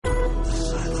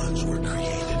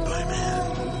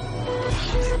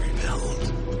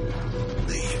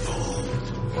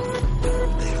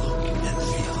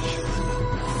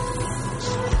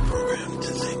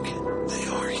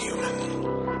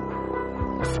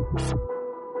So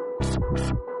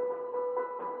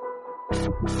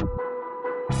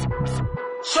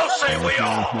say we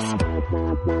all.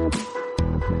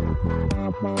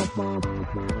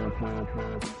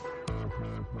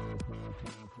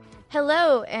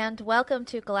 Hello and welcome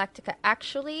to Galactica.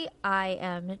 Actually, I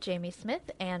am Jamie Smith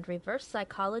and reverse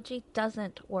psychology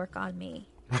doesn't work on me.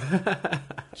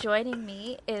 Joining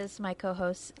me is my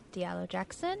co-host Diallo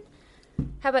Jackson.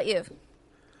 How about you?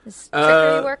 Does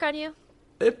trickery work on you?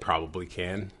 It probably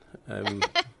can. I'm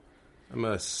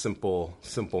a simple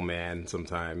man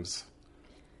sometimes,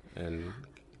 and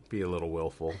be a little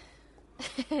willful.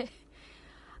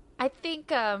 I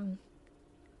think,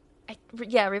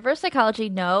 reverse psychology,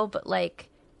 no, but like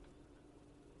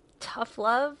tough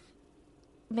love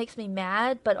makes me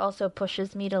mad, but also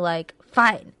pushes me to like,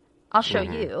 fine, I'll show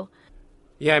you.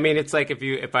 Yeah, I mean, it's like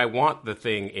if I want the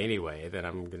thing anyway, then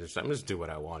I'm just do what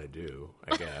I want to do,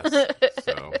 I guess.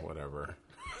 So whatever.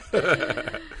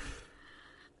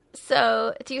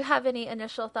 So, do you have any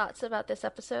initial thoughts about this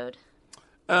episode?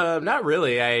 Not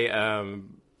really.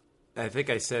 I think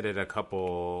I said it a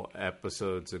couple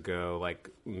episodes ago, like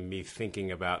me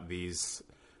thinking about these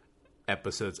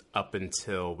episodes up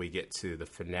until we get to the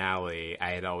finale. I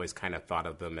had always kind of thought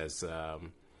of them as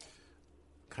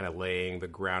kind of laying the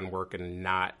groundwork and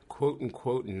not, quote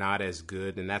unquote, not as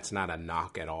good. And that's not a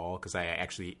knock at all, because I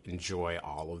actually enjoy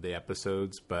all of the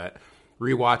episodes. But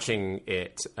rewatching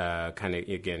it kind of,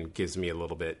 again, gives me a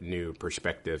little bit new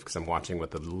perspective, because I'm watching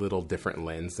with a little different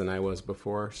lens than I was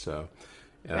before. So,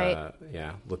 right.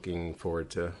 Yeah, looking forward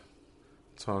to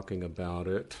talking about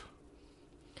it.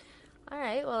 All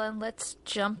right, well, then let's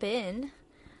jump in.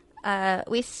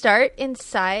 We start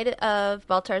inside of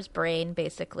Baltar's brain,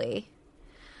 basically.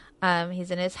 He's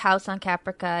in his house on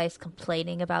Caprica. He's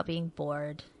complaining about being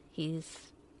bored.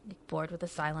 He's bored with a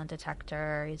silent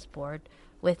detector. He's bored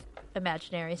with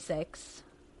Imaginary 6,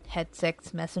 Head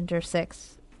 6, Messenger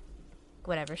 6,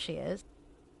 whatever she is.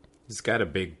 He's got a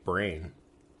big brain.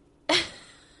 He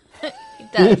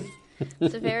does.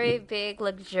 It's a very big,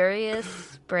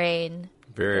 luxurious brain.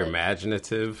 Very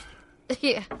imaginative.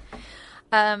 Yeah.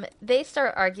 They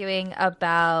start arguing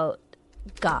about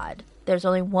God. There's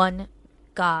only one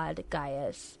God,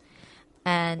 Gaius.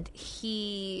 And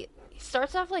he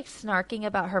starts off like snarking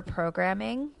about her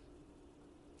programming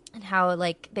and how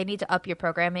like they need to up your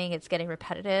programming. It's getting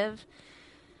repetitive.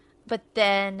 But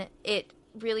then it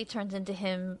really turns into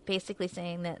him basically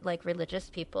saying that like religious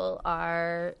people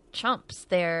are chumps.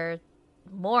 They're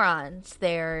morons.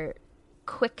 They're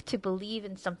quick to believe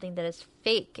in something that is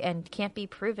fake and can't be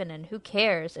proven, and who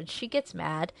cares? And she gets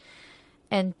mad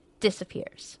and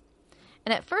disappears.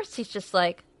 And at first he's just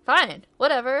like, fine,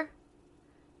 whatever.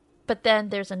 But then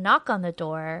there's a knock on the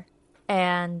door,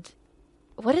 and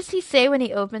what does he say when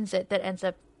he opens it that ends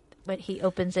up when he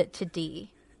opens it to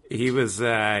D? He was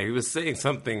saying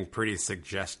something pretty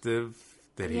suggestive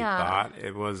that he thought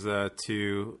it was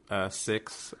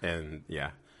 2-6, and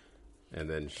yeah. And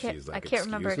then she's like, I can't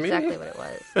remember "Excuse me?" exactly what it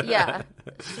was. Yeah.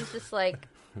 She's just like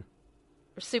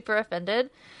super offended.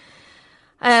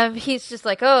 He's just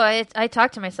like, oh, I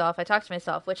talk to myself,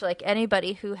 which like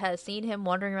anybody who has seen him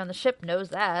wandering around the ship knows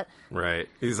that. Right.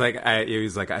 He's like,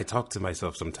 I talk to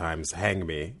myself sometimes, hang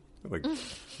me. Like,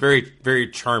 very,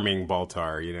 very charming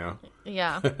Baltar, you know?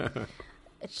 Yeah.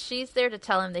 She's there to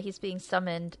tell him that he's being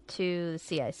summoned to the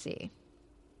CIC.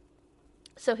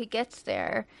 So he gets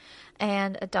there,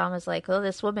 and Adama's like, oh,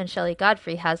 this woman, Shelley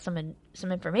Godfrey, has some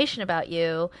information about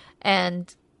you,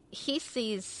 and he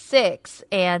sees 6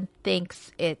 and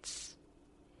thinks it's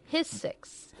his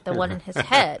 6, the one in his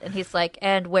head. And he's like,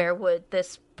 and where would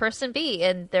this person be?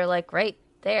 And they're like, right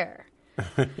there.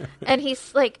 And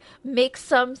he's like, makes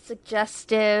some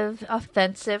suggestive,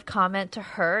 offensive comment to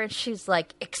her. And she's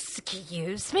like,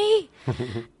 excuse me?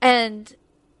 And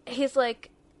he's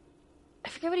like, I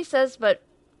forget what he says, but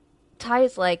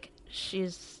Ty's like,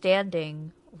 she's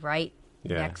standing right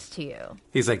next to you.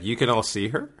 He's like, you can all see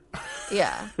her?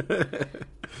 Yeah. And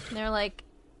they're like,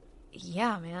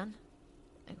 yeah, man.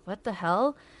 Like, what the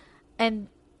hell? And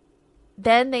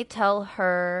then they tell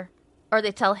her, or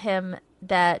they tell him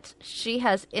that she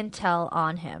has intel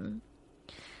on him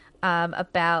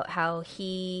about how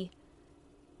he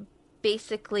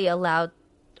basically allowed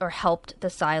or helped the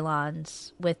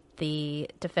Cylons with the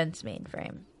defense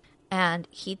mainframe. And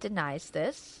he denies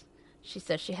this. She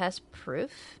says she has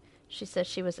proof. She says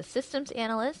she was a systems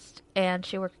analyst, and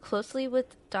she worked closely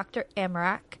with Dr.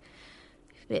 Amarak.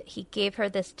 He gave her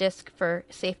this disk for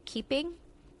safekeeping.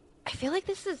 I feel like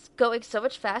this is going so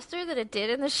much faster than it did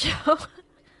in the show.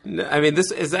 No, I mean,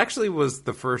 this is actually was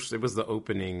the first. It was the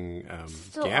opening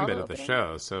gambit of the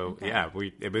show. So Okay. yeah,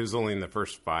 it was only in the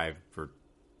first 5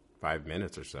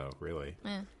 minutes or so, really.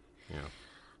 Yeah.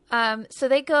 Yeah. So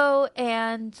they go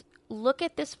and look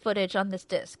at this footage on this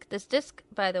disc. This disc,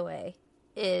 by the way,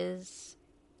 is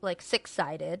like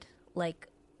 6-sided, like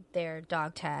their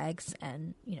dog tags,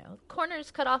 and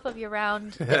corners cut off of your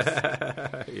round disc.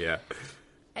 Yeah.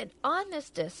 And on this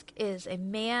disc is a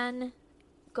man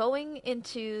going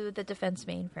into the defense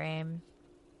mainframe.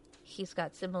 He's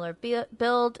got similar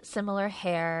build, similar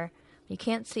hair. You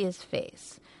can't see his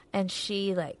face. And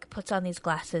she puts on these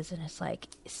glasses and is like,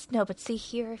 no, but see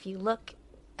here, if you look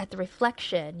at the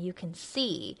reflection, you can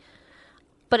see,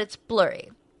 but it's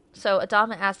blurry. So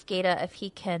Adama asks Gata if he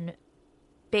can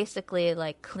basically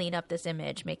clean up this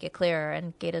image, make it clearer.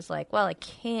 And Gata's like, well, I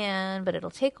can, but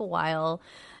it'll take a while.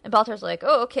 And Baltar's like,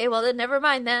 oh, okay, well then never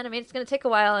mind then. I mean, it's going to take a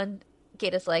while. And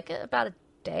Gata's like, about a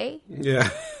day. Yeah.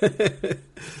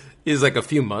 He's like a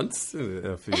few months,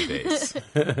 a few days.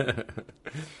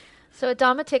 So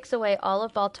Adama takes away all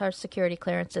of Baltar's security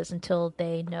clearances until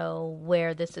they know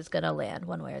where this is going to land,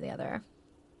 one way or the other.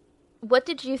 What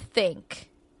did you think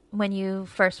when you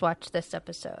first watched this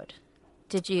episode?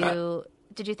 Did you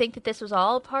think that this was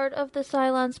all part of the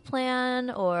Cylon's plan,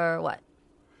 or what?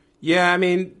 Yeah, I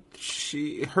mean,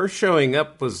 her showing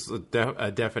up was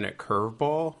a definite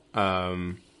curveball.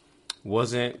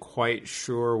 Wasn't quite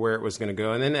sure where it was going to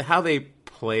go, and then how they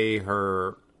play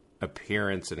her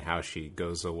appearance and how she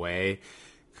goes away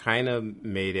kind of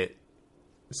made it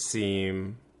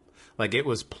seem like it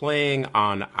was playing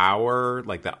on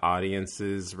the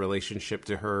audience's relationship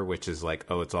to her, which is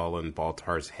it's all in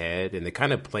Baltar's head, and they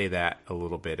kind of play that a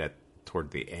little bit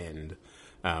toward the end.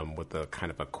 With a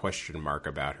kind of a question mark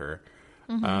about her.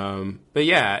 Mm-hmm. But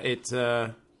yeah,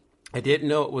 I didn't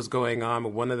know what was going on,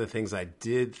 but one of the things I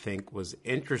did think was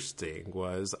interesting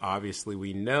was obviously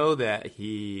we know that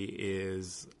he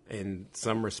is in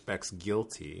some respects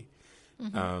guilty.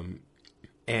 Mm-hmm.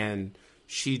 And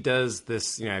she does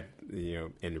this,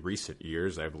 in recent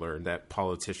years I've learned that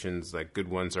politicians, good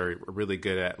ones, are really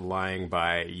good at lying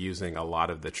by using a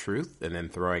lot of the truth and then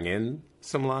throwing in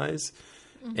some lies.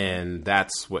 Mm-hmm. And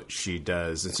that's what she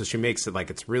does. And so she makes it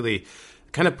it's really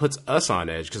kind of puts us on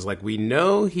edge because we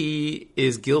know he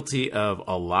is guilty of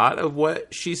a lot of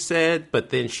what she said,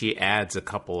 but then she adds a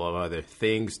couple of other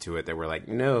things to it that we're like,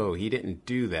 no, he didn't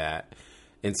do that.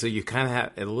 And so you kind of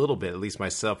have a little bit, at least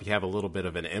myself, you have a little bit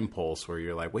of an impulse where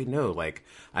you're like, wait, no,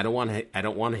 I don't want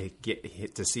to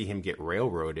get to see him get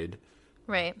railroaded,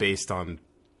 right? Based on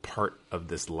part of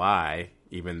this lie,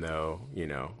 even though,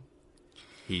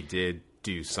 he did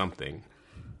do something.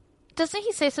 Doesn't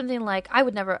he say something like, I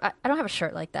would never, I don't have a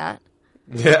shirt like that?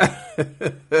 Yeah.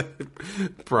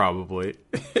 Probably.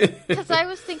 Because I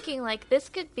was thinking, this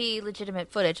could be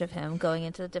legitimate footage of him going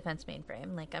into the defense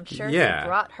mainframe. I'm sure he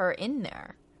brought her in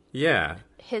there. Yeah.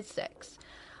 His 6.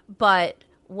 But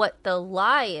what the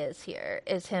lie is here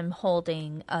is him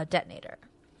holding a detonator.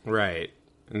 Right.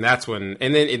 And that's when,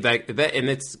 and then and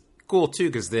it's cool too,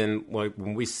 because then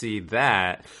when we see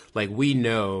that, we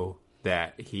know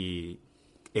that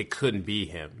it couldn't be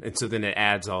him. And so then it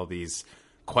adds all these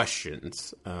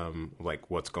questions,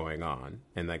 what's going on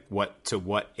and to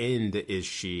what end is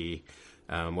she,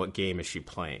 what game is she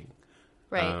playing?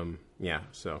 Right. Yeah.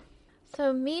 So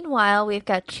meanwhile, we've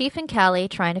got Chief and Callie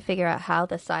trying to figure out how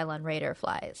the Cylon Raider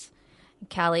flies.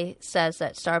 Callie says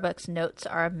that Starbuck's notes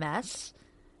are a mess.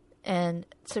 And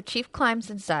so Chief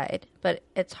climbs inside, but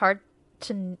it's hard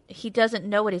he doesn't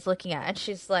know what he's looking at. And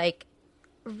she's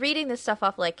reading this stuff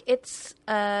off it's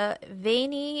a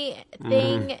veiny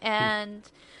thing, mm-hmm. and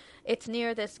it's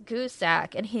near this goo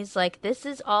sack, and he's like, this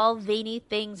is all veiny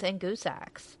things and goo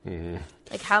sacks. Mm-hmm.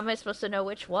 How am I supposed to know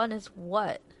which one is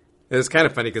what? It's kind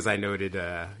of funny because I noted,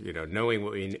 knowing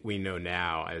what we know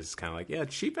now, is kind of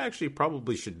Chief actually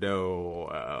probably should know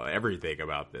everything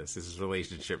about this. His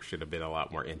relationship should have been a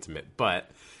lot more intimate,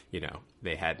 but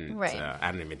they hadn't. Right.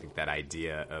 I don't even think that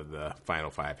idea of the Final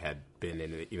Five had been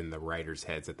in even the writers'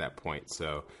 heads at that point.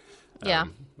 So, yeah.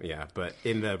 But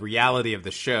in the reality of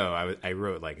the show, I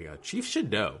wrote Chief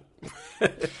should know.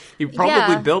 He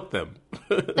probably built them.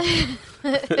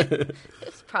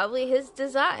 It's probably his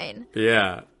design.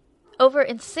 Yeah. Over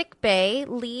in sick bay,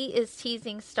 Lee is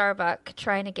teasing Starbuck,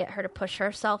 trying to get her to push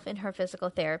herself in her physical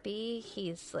therapy.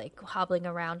 He's hobbling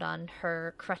around on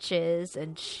her crutches,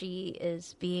 and she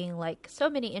is being like so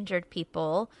many injured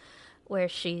people, where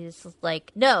she's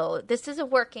like, no, this isn't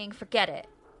working, forget it.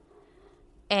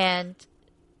 And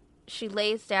she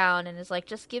lays down and is like,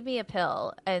 just give me a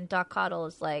pill. And Doc Coddle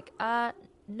is like,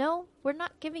 no, we're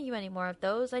not giving you any more of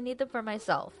those. I need them for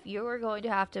myself. You are going to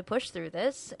have to push through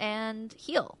this and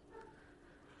heal.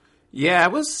 Yeah, I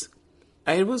was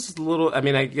a little. I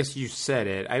mean, I guess you said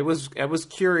it. I was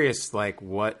curious. Like,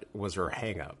 what was her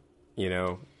hang up? You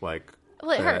know, like.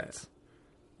 Well, it hurts.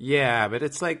 Yeah, but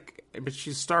it's like, but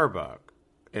she's Starbuck,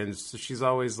 and so she's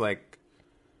always like,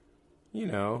 you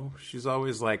know, she's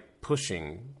always like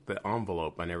pushing the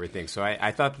envelope on everything. So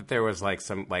I thought that there was like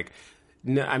some like,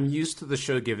 no, I'm used to the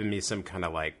show giving me some kind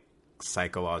of like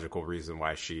psychological reason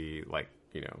why she like,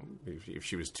 you know, if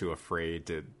she was too afraid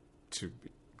to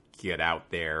get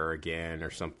out there again or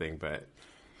something. But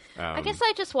I guess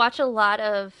I just watch a lot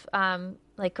of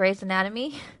like Grey's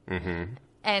Anatomy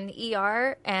and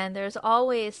ER, and there's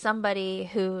always somebody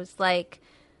who's like,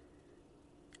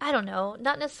 I don't know,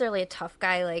 not necessarily a tough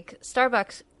guy. Like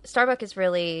Starbuck is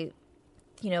really,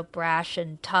 you know, brash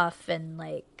and tough and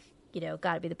like, you know,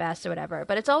 got to be the best or whatever.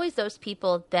 But it's always those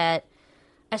people that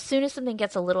as soon as something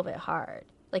gets a little bit hard,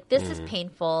 like this is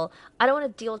painful, I don't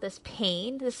want to deal with this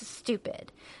pain. This is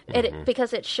stupid.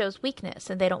 Because it shows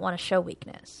weakness, and they don't want to show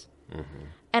weakness.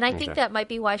 And I think that might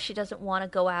be why she doesn't want to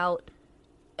go out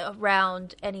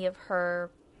around any of her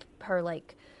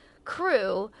like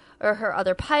crew or her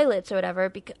other pilots or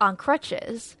whatever on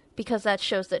crutches, because that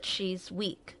shows that she's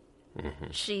weak.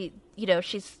 She, you know,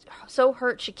 she's so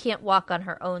hurt she can't walk on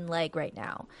her own leg right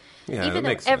now. Yeah, even that though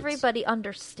makes everybody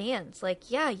understands,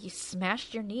 like, yeah, you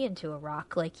smashed your knee into a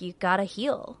rock, like you gotta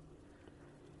heal.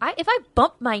 If I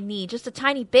bump my knee just a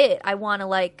tiny bit, I want to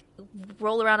like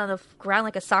roll around on the ground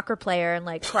like a soccer player and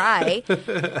like cry.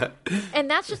 And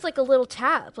that's just like a little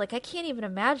tap. Like I can't even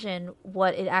imagine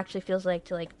what it actually feels like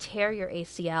to like tear your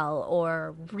ACL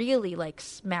or really like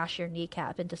smash your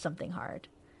kneecap into something hard.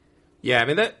 Yeah, I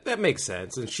mean that makes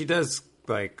sense, and she does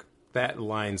like that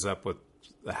lines up with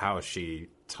how she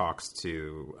talks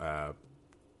to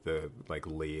the like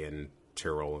Lee and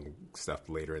Tyrrell and stuff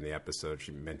later in the episode.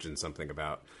 She mentioned something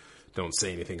about don't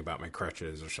say anything about my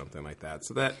crutches or something like that.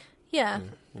 So that yeah.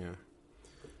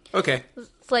 Okay.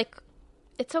 It's like,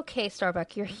 it's okay,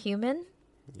 Starbuck. You're human.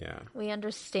 Yeah. We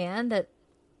understand that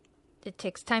it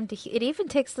takes time to heal. It even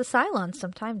takes the Cylons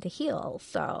some time to heal.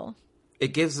 So it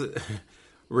gives,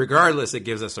 regardless, it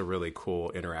gives us a really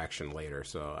cool interaction later.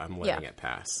 So I'm letting it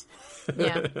pass.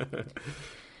 Yeah.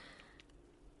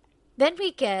 Then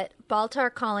we get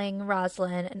Baltar calling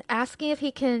Roslin and asking if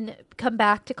he can come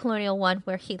back to Colonial 1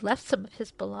 where he left some of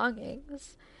his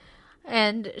belongings.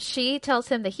 And she tells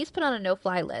him that he's put on a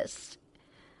no-fly list.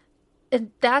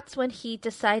 And that's when he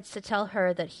decides to tell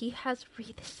her that he has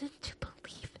reason to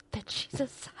believe that she's a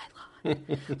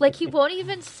Cylon. Like, he won't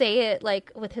even say it,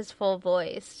 like, with his full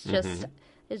voice. Just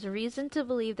his reason to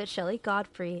believe that Shelley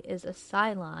Godfrey is a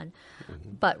Cylon.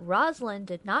 But Roslyn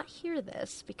did not hear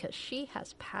this because she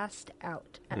has passed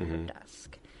out at her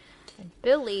desk. And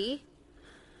Billy...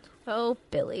 Oh,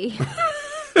 Billy.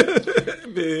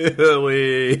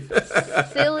 Billy.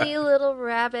 Silly little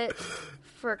rabbit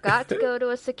forgot to go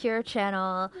to a secure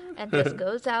channel and just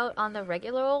goes out on the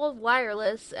regular old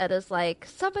wireless and is like,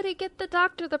 somebody get the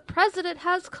doctor, the president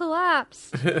has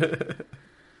collapsed.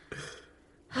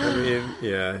 I mean,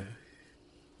 yeah.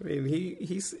 I mean,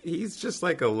 he's just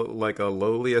like a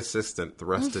lowly assistant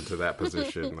thrust into that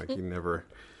position. Like he never...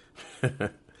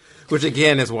 Which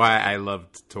again is why I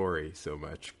loved Tori so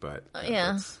much, but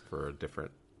that's for a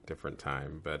different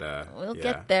time. But we'll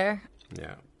get there.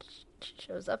 Yeah, she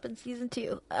shows up in season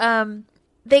 2.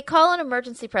 They call an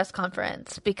emergency press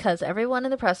conference because everyone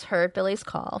in the press heard Billy's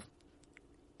call,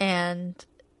 and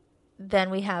then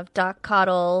we have Doc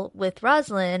Cottle with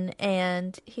Roslyn,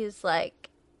 and he's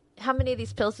like, "How many of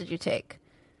these pills did you take?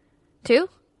 2?"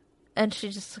 And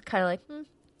she just kind of like,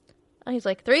 And he's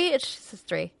like, 3? And she says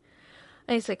 3.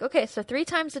 And he's like, okay, so 3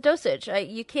 times the dosage.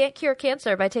 You can't cure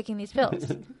cancer by taking these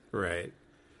pills. Right.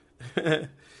 I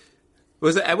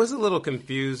was a little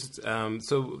confused.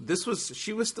 So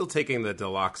she was still taking the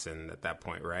Diloxin at that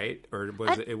point, right? Or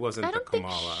it wasn't the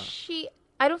Kamala?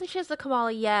 I don't think she has the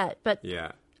Kamala yet, but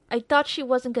yeah. I thought she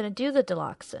wasn't going to do the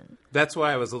Diloxin. That's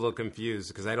why I was a little confused,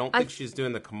 because I don't think she's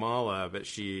doing the Kamala, but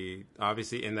she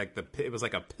obviously it was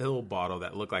like a pill bottle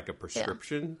that looked like a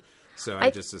prescription. Yeah. So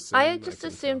I just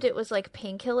assumed it was like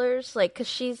painkillers, like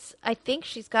because I think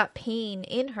she's got pain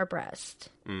in her breast.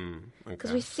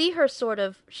 Because we see her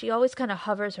she always kind of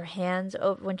hovers her hands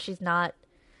over when she's not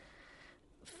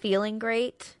feeling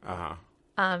great.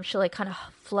 She'll like kind of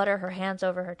flutter her hands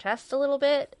over her chest a little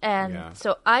bit, and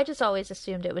so I just always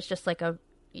assumed it was just like a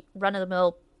run of the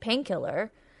mill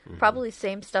painkiller, probably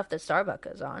same stuff that Starbuck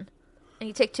is on. And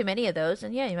you take too many of those,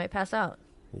 and you might pass out.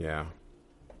 Yeah.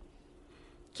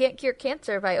 Can't cure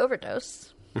cancer by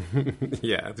overdose.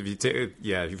 Yeah, if you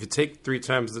take 3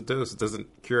 times the dose, it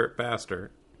doesn't cure it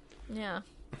faster. Yeah.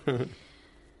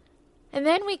 And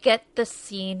then we get the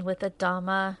scene with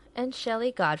Adama and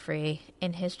Shelley Godfrey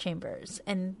in his chambers.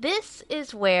 And this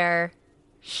is where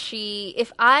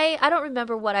I don't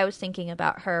remember what I was thinking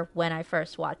about her when I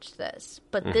first watched this,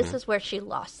 but this is where she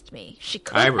lost me.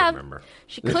 I remember.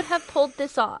 She could have pulled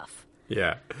this off.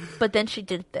 Yeah. But then she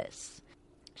did this.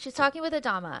 She's talking with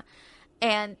Adama,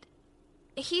 and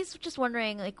he's just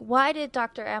wondering, like, why did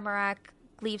Dr. Amarak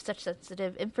leave such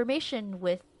sensitive information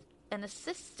with an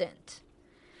assistant?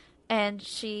 And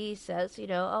she says, oh,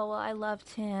 well, I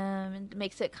loved him, and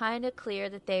makes it kind of clear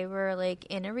that they were, like,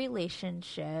 in a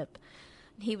relationship.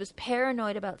 He was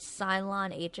paranoid about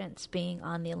Cylon agents being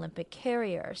on the Olympic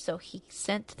carrier, so he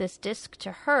sent this disc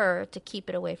to her to keep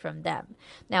it away from them.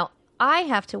 Now, I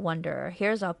have to wonder,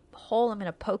 here's a hole I'm going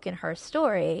to poke in her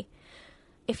story.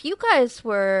 If you guys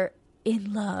were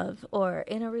in love or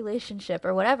in a relationship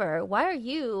or whatever, why are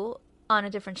you on a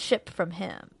different ship from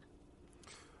him?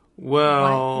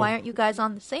 Well, why aren't you guys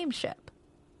on the same ship?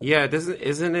 Yeah,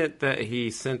 isn't it that he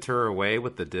sent her away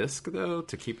with the disc though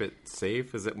to keep it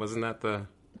safe? Wasn't that the?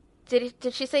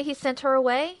 Did she say he sent her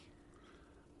away?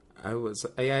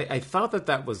 I thought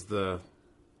that was the.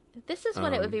 This is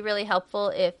when it would be really helpful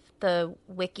if the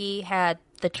wiki had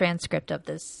the transcript of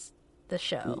the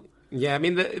show. Yeah, I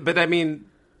mean,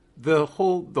 the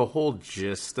whole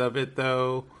gist of it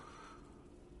though.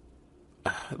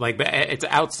 Like, it's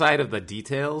outside of the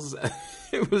details.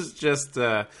 It was just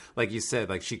like you said,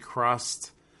 like she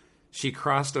crossed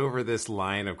over this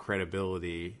line of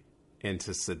credibility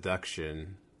into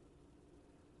seduction.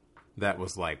 That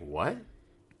was like, what?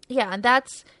 Yeah, and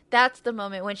that's the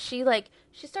moment when she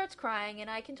starts crying, and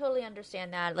I can totally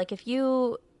understand that. Like, if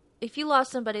you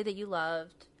lost somebody that you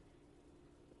loved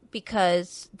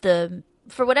because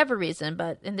for whatever reason,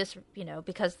 but in this,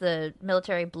 because the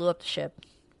military blew up the ship,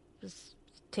 was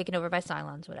taken over by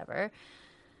Cylons, whatever,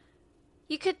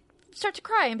 you could start to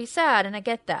cry and be sad, and I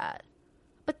get that.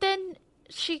 But then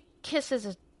she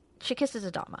kisses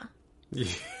Adama. Yeah.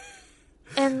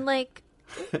 And like,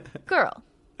 girl,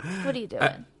 what are you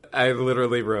doing? I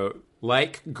literally wrote,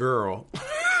 like, girl.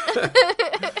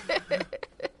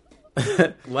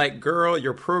 Like, girl,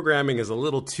 your programming is a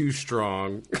little too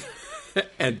strong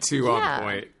and too on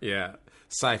point. Yeah.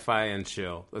 Sci-fi and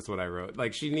chill. That's what I wrote.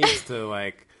 Like, she needs to,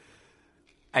 like...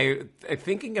 I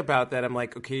thinking about that, I'm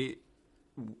like, okay,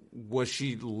 was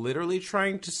she literally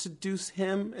trying to seduce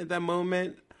him at that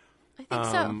moment? I think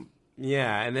so.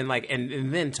 Yeah, and then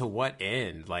and then to what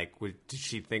end? Like, did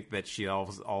she think that she all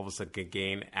of a sudden could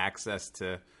gain access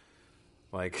to,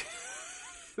 like,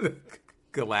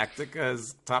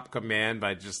 Galactica's top command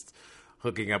by just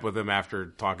hooking up with him after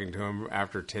talking to him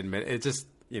after 10 minutes? It just,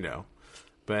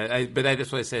 But I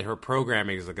just want to say her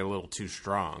programming is like a little too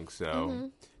strong,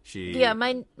 so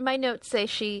my notes say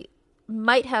she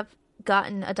might have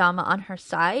gotten Adama on her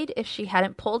side if she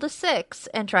hadn't pulled a 6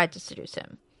 and tried to seduce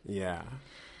him. Yeah.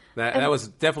 That was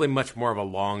definitely much more of a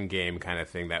long game kind of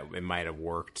thing that it might have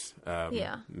worked,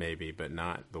 maybe, but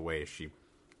not the way she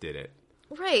did it.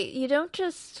 Right. You don't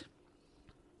just...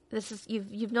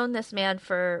 You've known this man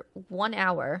for 1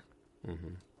 hour.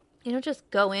 Mm-hmm. You don't just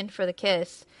go in for the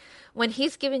kiss when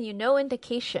he's given you no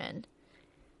indication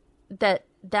that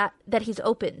he's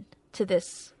open to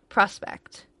this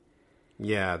prospect.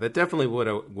 Yeah, that definitely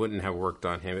wouldn't have worked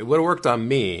on him. It would have worked on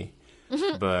me,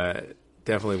 but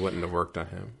definitely wouldn't have worked on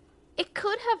him. It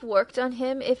could have worked on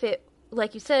him if it,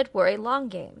 like you said, were a long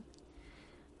game.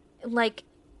 Like,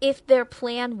 if their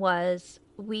plan was,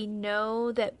 we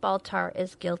know that Baltar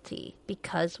is guilty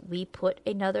because we put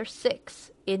another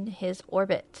 6 in his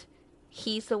orbit.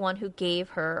 He's the one who gave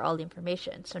her all the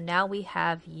information. So now we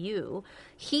have you.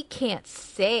 He can't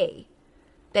say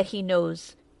that he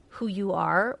knows who you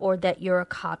are or that you're a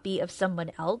copy of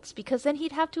someone else, because then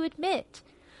he'd have to admit,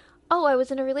 oh, I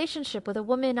was in a relationship with a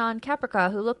woman on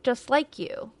Caprica who looked just like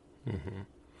you. Mm-hmm.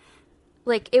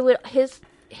 Like, it would,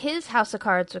 his house of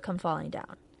cards would come falling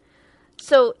down.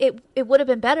 So it would have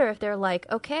been better if they're like,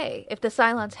 okay, if the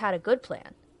Cylons had a good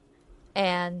plan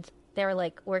and they're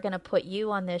like, we're going to put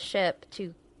you on this ship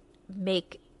to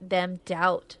make them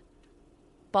doubt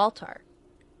Baltar.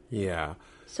 Yeah.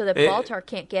 So that Baltar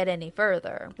can't get any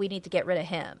further. We need to get rid of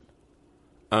him.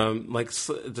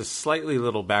 Just slightly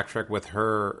little backtrack with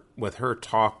her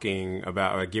talking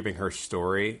about giving her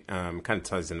story, kind of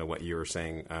ties into what you were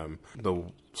saying. The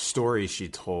story she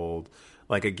told,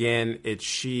 Like, again,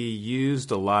 she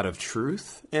used a lot of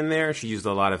truth in there. She used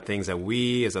a lot of things that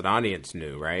we as an audience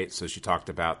knew, right? So she talked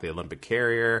about the Olympic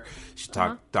carrier. She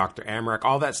talked Dr. Amarak,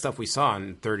 all that stuff we saw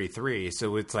in 33.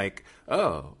 So it's like,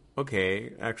 oh,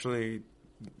 okay, actually.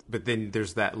 But then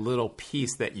there's that little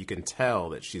piece that you can tell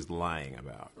that she's lying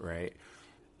about, right?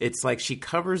 It's like she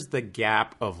covers the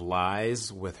gap of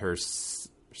lies with her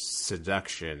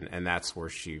seduction, and that's where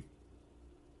she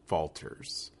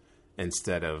falters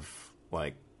instead of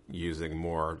like using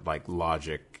more like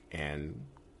logic, and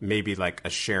maybe like a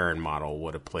Sharon model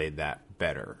would have played that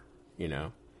better, you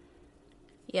know?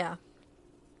 Yeah.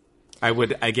 I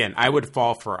would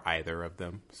fall for either of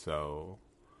them. So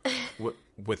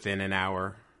within an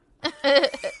hour.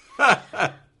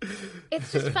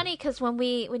 It's just funny because when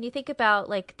you think about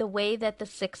like the way that the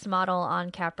 6 model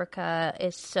on Caprica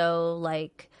is so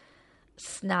like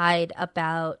snide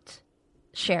about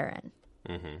Sharon,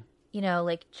 you know,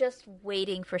 like just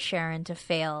waiting for Sharon to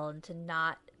fail and to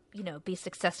not, you know, be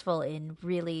successful in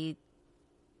really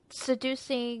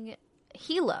seducing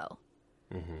Hilo.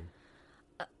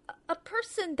 A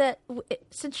person that,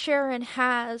 since Sharon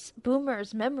has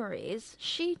Boomer's memories,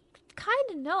 she kind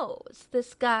of knows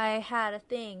this guy had a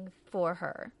thing for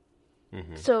her.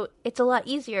 So it's a lot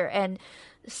easier. And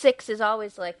 6 is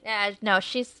always like, no,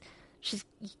 she's,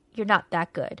 you're not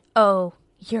that good. Oh,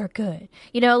 you're good.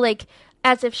 You know, like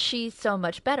as if she's so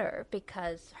much better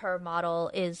because her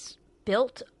model is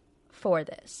built for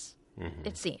this,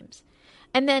 it seems.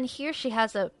 And then here she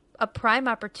has a prime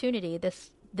opportunity.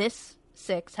 This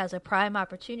 6 has a prime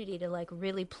opportunity to like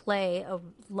really play a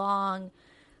long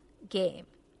game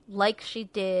like she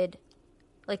did,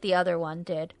 like the other one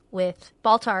did with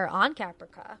Baltar on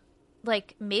Caprica.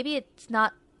 Like maybe it's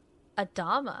not a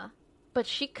Dama, but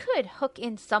she could hook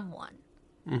in someone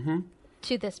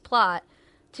to this plot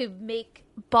to make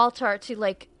Baltar to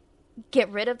like get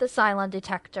rid of the Cylon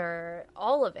detector,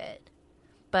 all of it.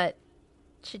 But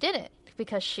she didn't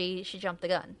because she jumped the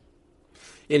gun.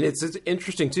 And it's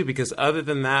interesting too because other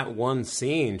than that one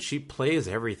scene, she plays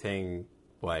everything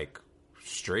like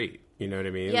straight. You know what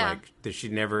I mean? Yeah. Like she's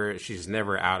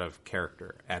never out of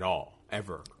character at all,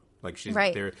 ever. Like she's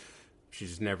there.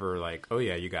 She's never like, oh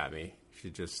yeah, you got me.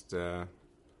 She just,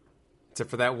 except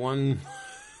for that one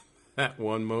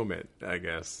moment, I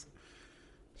guess.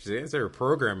 She says her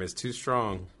program is too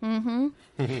strong.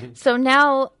 So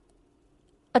now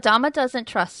Adama doesn't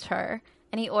trust her,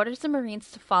 and he orders the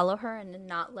Marines to follow her and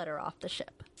not let her off the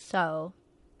ship. So,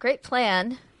 great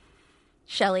plan,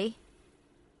 Shelley.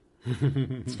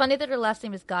 It's funny that her last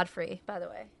name is Godfrey, by the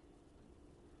way.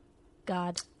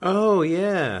 God. Oh,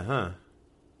 yeah, huh.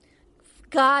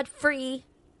 God, free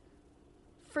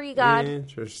God.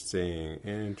 Interesting.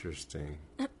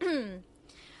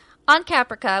 On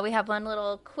Caprica, we have one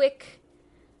quick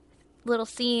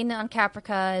scene on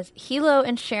Caprica is Hilo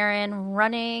and Sharon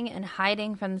running and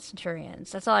hiding from the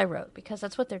Centurions. That's all I wrote because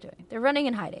that's what they're doing. They're running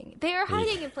and hiding. They are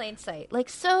hiding in plain sight, like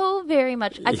so very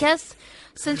much. I guess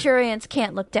Centurions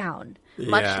can't look down,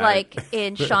 much like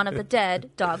in Shaun of the Dead,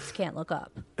 dogs can't look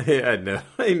up. Yeah, I know.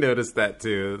 I noticed that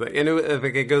too. And I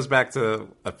think it goes back to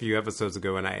a few episodes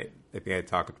ago, and I think I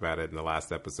talked about it in the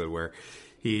last episode where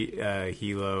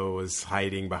Hilo was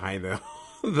hiding behind the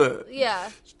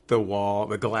wall,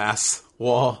 the glass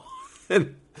wall,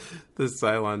 and the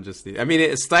Cylon just. I mean,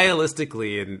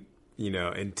 stylistically and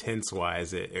intense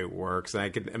wise, it works. And I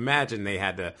can imagine they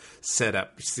had to set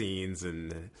up scenes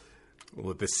and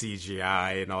with the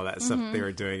CGI and all that stuff they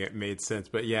were doing. It made sense,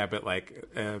 but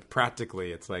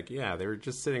practically, it's like they were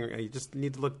just sitting. You just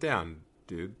need to look down,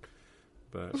 dude.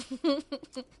 But.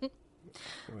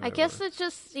 I guess it's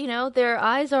just, their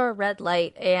eyes are a red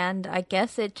light, and I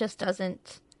guess it just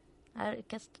doesn't... I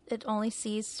guess it only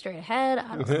sees straight ahead.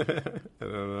 I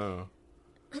don't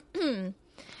know.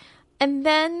 And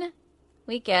then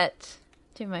we get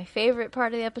to my favorite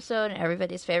part of the episode, and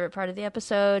everybody's favorite part of the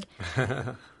episode.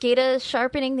 Gaeta is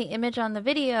sharpening the image on the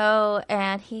video,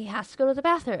 and he has to go to the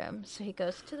bathroom. So he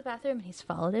goes to the bathroom, and he's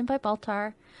followed in by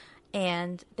Baltar,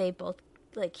 and they both...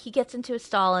 Like, he gets into a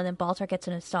stall, and then Baltar gets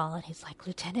in a stall, and he's like,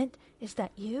 Lieutenant, is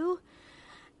that you?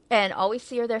 And all we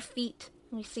see are their feet.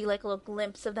 We see, like, a little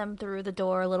glimpse of them through the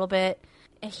door a little bit.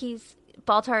 And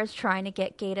Baltar is trying to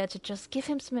get Gaeta to just give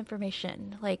him some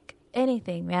information. Like,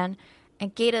 anything, man.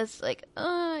 And Gaeta's like,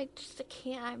 I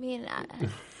can't,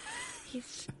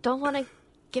 don't want to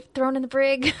get thrown in the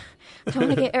brig. Don't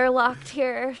want to get airlocked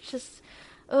here. Just,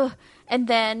 And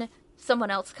then...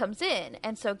 someone else comes in,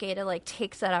 and so Gaeta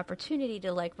takes that opportunity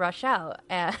to rush out,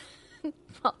 and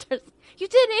Walter's you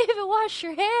didn't even wash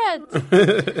your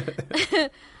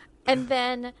hands. And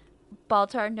then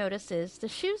Baltar notices the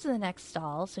shoes in the next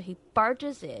stall, so he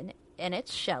barges in, and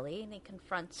it's Shelley, and he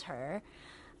confronts her,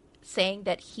 saying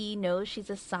that he knows she's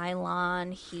a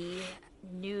Cylon. He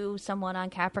knew someone on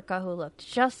Caprica who looked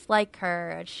just like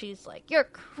her, and she's like, "You're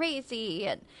crazy,"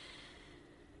 and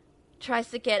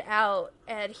tries to get out,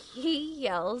 and he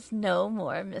yells, "No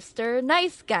more Mr.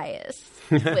 Nice Gaius,"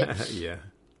 which Yeah.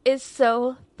 is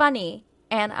so funny.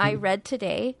 And I read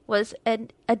today was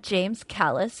a James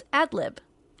Callis ad-lib.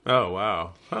 Oh,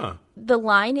 wow. Huh. The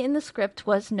line in the script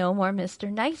was "No more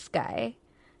Mr. Nice Guy."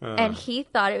 And he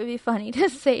thought it would be funny to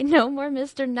say "No more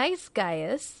Mr. Nice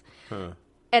Gaius."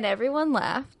 And everyone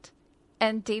laughed.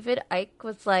 And David Icke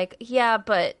was like, "Yeah,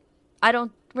 but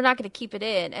we're not going to keep it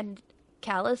in." And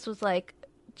Callis was like,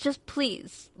 "Just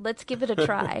please, let's give it a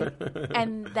try."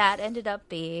 And that ended up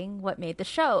being what made the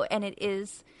show. And it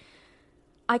is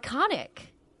iconic.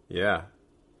 Yeah.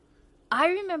 I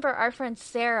remember our friend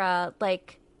Sarah,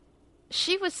 like,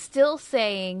 she was still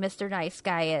saying Mr. Nice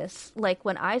Gaius, like,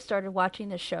 when I started watching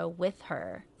the show with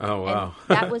her. Oh, wow.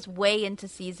 And that was way into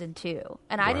season 2.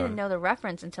 And I Wow. didn't know the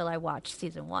reference until I watched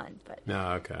season 1. But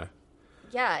No, okay.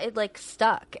 yeah, it, like,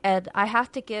 stuck. And I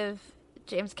have to give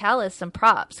James Callis some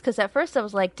props, because at first I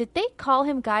was like, did they call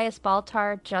him Gaius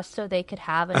Baltar just so they could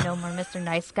have a "No more Mr.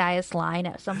 Nice Gaius" line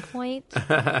at some point?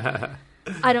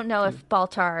 I don't know if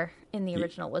Baltar in the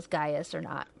original was Gaius or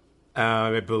not.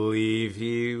 I believe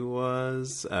he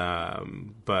was,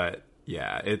 but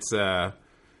yeah, it's I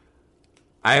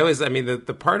mean,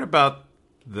 the part about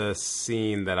the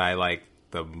scene that I liked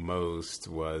the most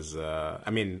was,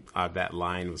 that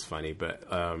line was funny, but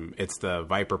it's the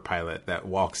Viper pilot that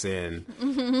walks in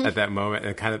at that moment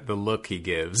and kind of the look he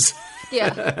gives.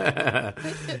 Yeah.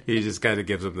 He just kind of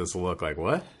gives him this look like,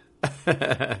 what?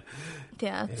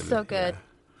 Yeah, it's so good.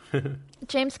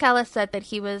 James Callis said that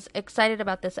he was excited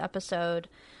about this episode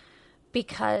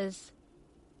because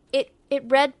it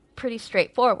read pretty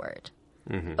straightforward.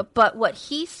 But what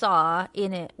he saw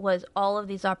in it was all of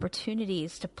these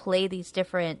opportunities to play these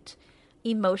different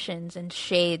emotions and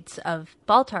shades of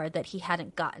Baltar that he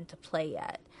hadn't gotten to play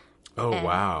yet. Oh, And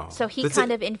wow. so he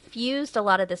kind of infused a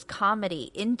lot of this comedy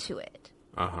into it.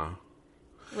 Uh-huh.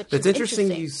 Which It's is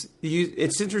interesting.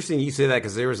 It's interesting you say that,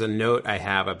 because there was a note I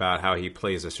have about how he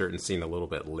plays a certain scene a little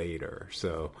bit later.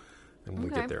 So when we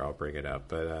get there, I'll bring it up.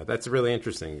 But that's really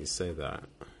interesting you say that.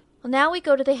 Well, now we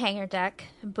go to the hangar deck.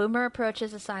 Boomer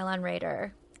approaches a Cylon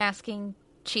raider, asking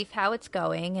Chief how it's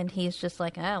going, and he's just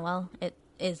like, "Oh, well, it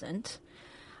isn't."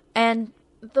 And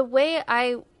the way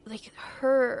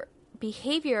her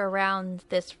behavior around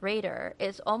this raider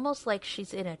is almost like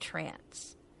she's in a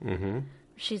trance. Mm-hmm.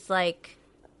 She's like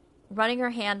running her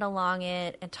hand along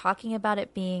it and talking about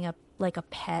it being a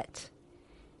pet,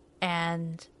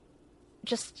 and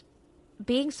just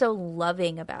being so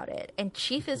loving about it. And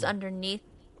Chief is underneath,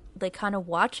 like, kind of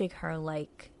watching her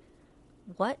like,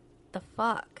 what the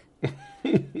fuck?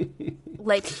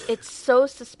 Like, it's so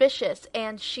suspicious,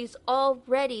 and she's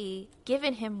already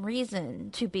given him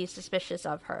reason to be suspicious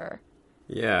of her.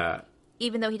 Yeah.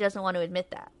 Even though he doesn't want to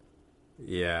admit that.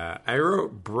 Yeah. I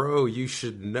wrote, "Bro, you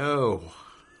should know."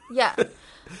 Yeah.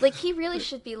 Like, he really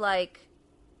should be like,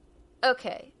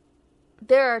 okay,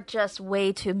 there are just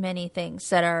way too many things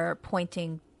that are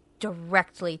pointing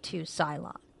directly to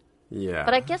Cylon. Yeah.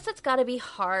 But I guess it's got to be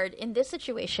hard in this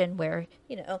situation where,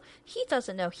 he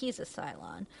doesn't know he's a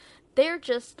Cylon. They're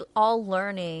just all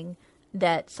learning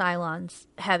that Cylons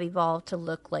have evolved to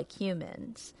look like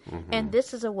humans. Mm-hmm. And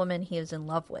this is a woman he is in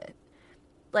love with.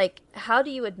 Like, how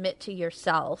do you admit to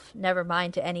yourself, never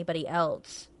mind to anybody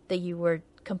else, that you were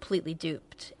completely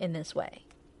duped in this way?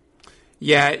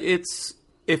 Yeah, it's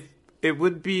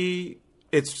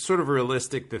sort of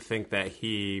realistic to think that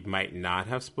he might not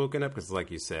have spoken up, because,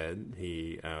 like you said,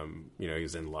 he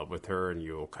he's in love with her, and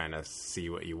you'll kind of see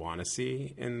what you want to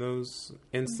see in those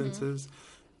instances. Mm-hmm.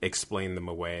 Explain them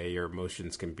away. Your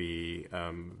emotions can be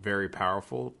very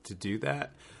powerful to do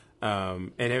that,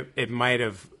 and it might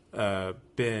have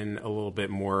been a little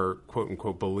bit more "quote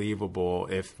unquote" believable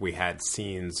if we had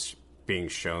scenes being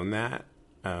shown that.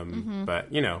 But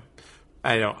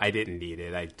I didn't need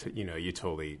it. You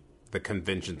totally, the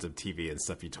conventions of TV and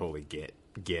stuff, you totally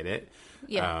get it.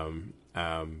 Yeah.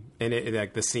 And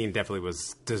like, the scene definitely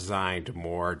was designed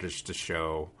more just to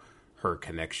show her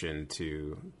connection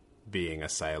to being a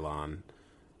Cylon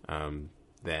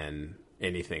than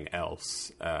anything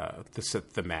else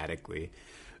thematically.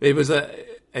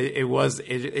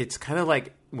 It's kind of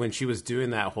like when she was doing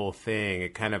that whole thing,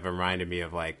 it kind of reminded me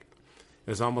of, like, it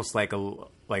was almost like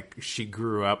she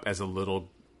grew up as a little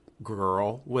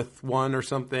girl with one or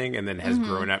something, and then has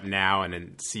grown up now and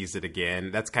then sees it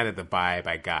again. That's kind of the vibe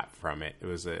I got from it. It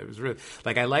was really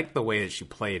like, I liked the way that she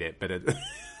played it, but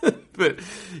but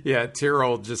yeah,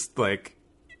 Tyrell, just like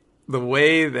the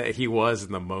way that he was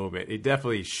in the moment, it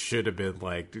definitely should have been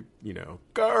like,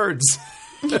 guards.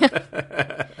 But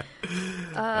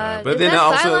is then that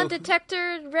also, Cylon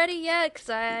detector ready yet? Because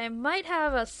I might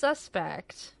have a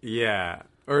suspect. yeah.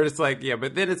 Or it's like, yeah,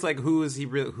 but then it's like, who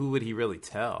would he really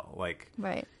tell? Like,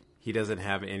 Right. he doesn't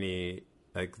have any,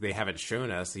 like, they haven't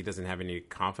shown us, he doesn't have any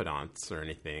confidants or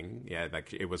anything. Yeah,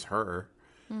 like, it was her.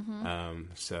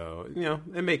 So,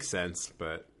 it makes sense,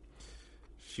 but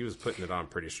she was putting it on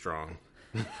pretty strong.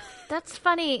 That's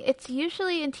funny. It's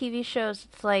usually in TV shows,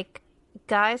 it's like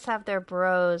guys have their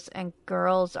bros and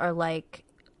girls are like,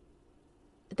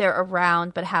 they're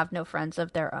around but have no friends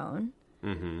of their own.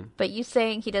 Mm-hmm. But you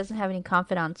saying he doesn't have any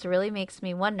confidants really makes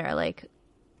me wonder, like,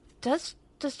 does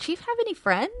Chief have any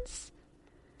friends?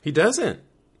 He doesn't.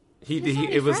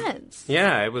 It was friends.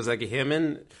 Yeah, it was like him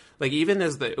and, like, even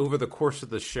over the course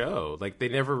of the show, like,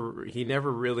 he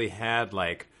never really had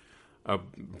like a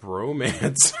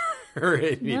bromance or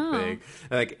anything. No.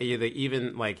 Like,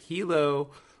 even like Hilo,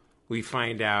 we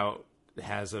find out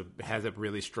has a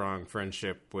really strong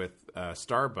friendship with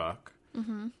Starbuck.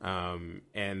 Mm-hmm.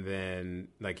 And then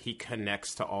like he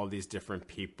connects to all these different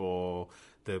people.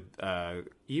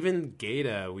 Even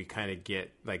Gata, we kind of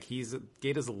get like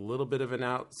Gata's a little bit of an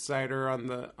outsider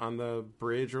on the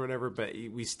bridge or whatever, but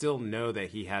we still know that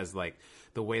he has like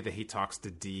the way that he talks to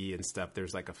Dee and stuff.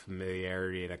 There's like a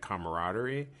familiarity and a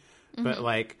camaraderie, but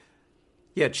like,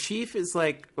 yeah, Chief is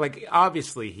like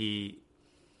obviously he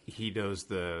knows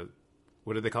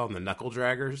what do they call them? The knuckle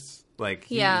draggers? Like,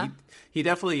 he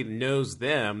definitely knows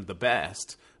them the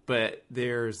best, but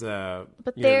there's I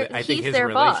think his their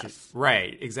boss.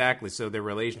 Right, exactly. So their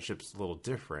relationship's a little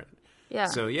different. Yeah.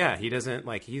 So yeah, he doesn't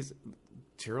like,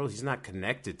 Tyrell, he's not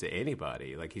connected to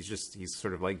anybody. Like, he's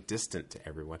sort of like distant to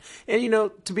everyone. And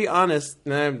to be honest,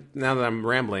 now that I'm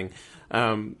rambling,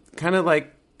 kind of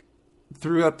like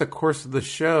throughout the course of the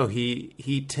show,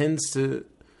 he tends to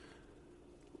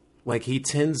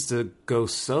go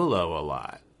solo a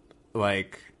lot.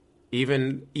 Like,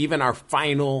 even our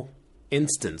final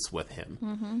instance with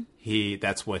him,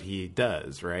 that's what he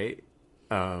does, right?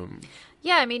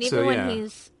 Yeah, I mean, even when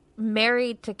he's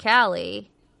married to Callie,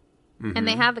 and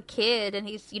they have a kid, and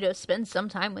he's spends some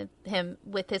time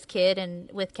with his kid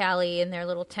and with Callie in their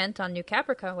little tent on New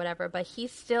Caprica or whatever, but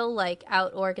he's still like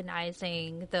out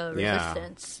organizing the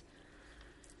resistance.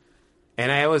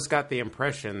 And I always got the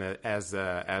impression that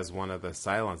as one of the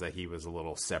Cylons, that he was a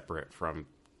little separate from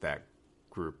that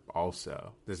group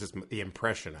also. This is the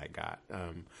impression I got.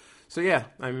 So yeah,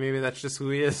 I mean, maybe that's just who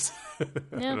he is.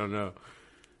 Yeah. I don't know.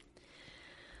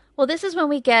 Well, this is when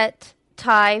we get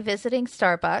Ty visiting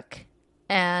Starbuck,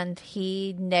 and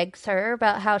he negs her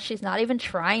about how she's not even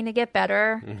trying to get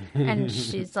better. And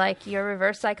she's like, your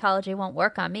reverse psychology won't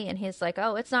work on me. And he's like,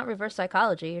 oh, it's not reverse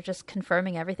psychology. You're just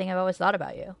confirming everything I've always thought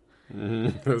about you.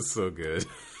 That's so good.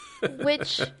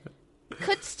 Which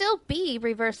could still be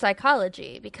reverse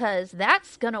psychology, because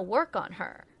that's going to work on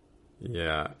her.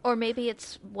 Yeah. Or maybe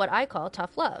it's what I call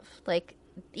tough love. Like,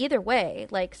 either way,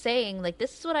 like saying, like,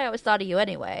 this is what I always thought of you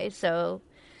anyway, so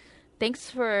thanks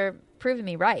for proving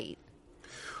me right.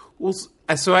 Well,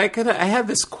 so I had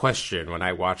this question when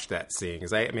I watched that scene,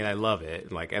 because I mean, I love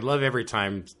it. Like, I love every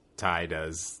time Ty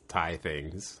does Ty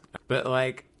things. But,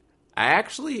 like, I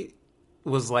actually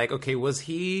was like, okay, was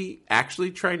he actually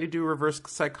trying to do reverse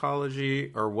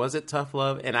psychology, or was it tough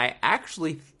love? And I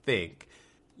actually think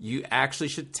you actually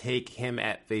should take him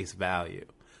at face value.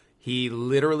 He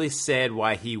literally said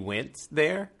why he went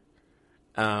there,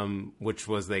 which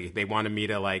was they wanted me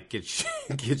to like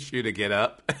get you to get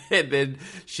up, and then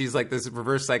she's like, this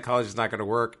reverse psychology is not going to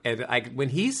work. And when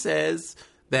he says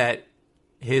that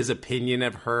his opinion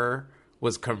of her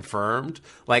was confirmed,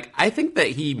 like, I think that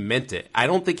he meant it. I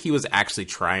don't think he was actually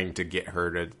trying to get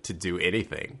her to do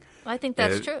anything. I think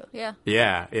that's true. Yeah.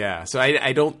 Yeah. So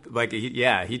I don't like.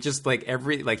 He just like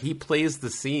he plays the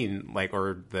scene like,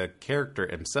 or the character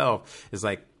himself is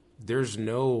like, there's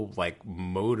no like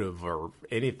motive or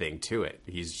anything to it.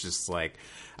 He's just like,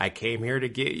 I came here to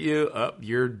get you up.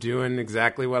 You're doing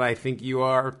exactly what I think you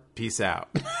are. Peace out.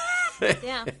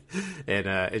 Yeah. And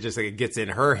it just like, it gets in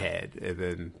her head and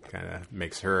then kind of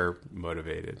makes her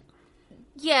motivated.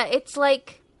 Yeah, it's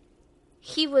like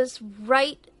he was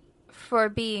right for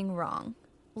being wrong.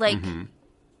 Like,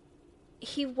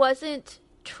 he wasn't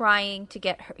trying to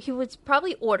get her. He was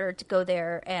probably ordered to go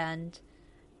there, and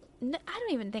I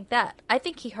don't even think that. I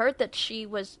think he heard that she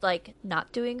was like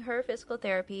not doing her physical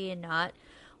therapy and not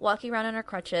walking around on her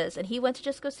crutches, and he went to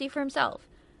just go see for himself.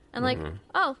 And like,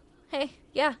 oh, hey,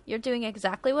 yeah, you're doing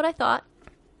exactly what I thought.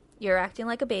 You're acting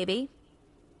like a baby.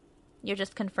 You're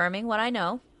just confirming what I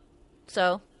know.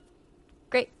 So,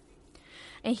 great.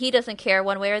 And he doesn't care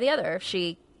one way or the other if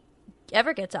she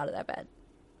ever gets out of that bed.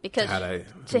 Because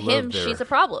to him, she's a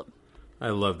problem. I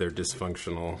love their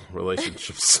dysfunctional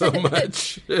relationship so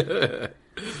much.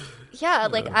 Yeah,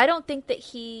 like, I don't think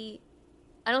he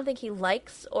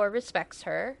likes or respects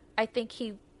her. I think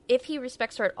if he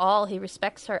respects her at all, he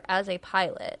respects her as a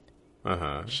pilot.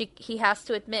 Uh-huh. He has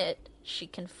to admit she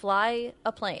can fly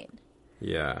a plane.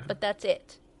 Yeah. But that's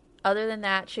it. Other than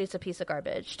that, she's a piece of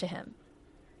garbage to him.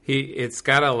 It's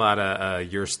got a lot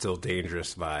of "You're Still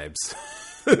Dangerous" vibes,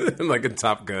 like in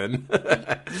Top Gun.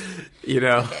 You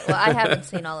know. Okay, well, I haven't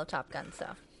seen all of Top Gun, so.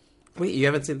 Wait, you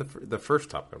haven't seen the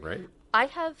first Top Gun, right? I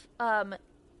have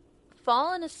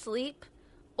fallen asleep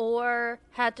or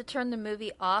had to turn the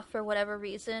movie off for whatever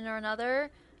reason or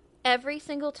another every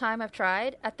single time I've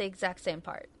tried at the exact same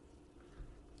part.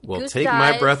 Well, Goose take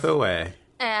dies, my breath away.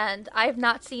 And I've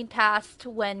not seen past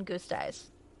when Goose dies.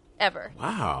 Ever.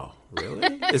 Wow.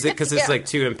 Really? Is it because it's like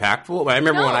too impactful? I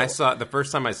remember when the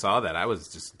first time I saw that, I was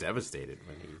just devastated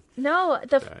when he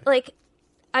died. Like,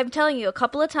 I'm telling you, a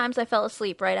couple of times I fell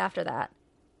asleep right after that.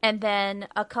 And then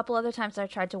a couple other times I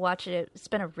tried to watch it. It's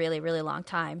been a really, really long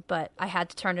time, but I had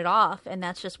to turn it off, and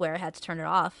that's just where I had to turn it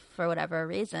off for whatever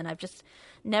reason. I've just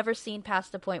never seen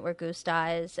past the point where Goose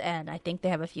dies, and I think they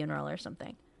have a funeral or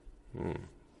something.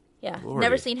 Yeah, Lordy.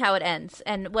 Never seen how it ends.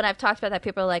 And when I've talked about that,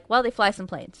 people are like, well, they fly some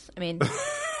planes. I mean,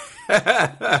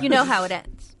 you know how it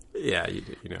ends. Yeah,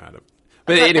 you know how to...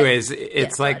 But anyways,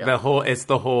 it's like the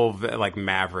whole like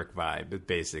Maverick vibe.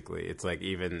 Basically, it's like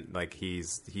even like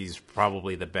he's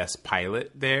probably the best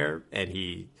pilot there, and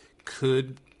he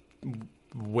could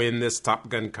win this Top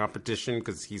Gun competition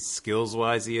because he's skills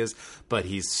wise he is, but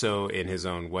he's so in his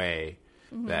own way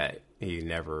that he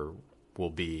never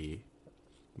will be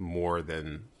more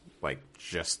than like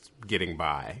just getting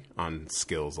by on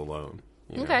skills alone.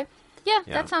 Okay, yeah,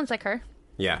 that sounds like her.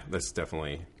 Yeah, that's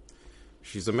definitely.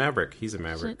 She's a maverick. He's a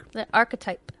maverick. The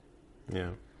archetype.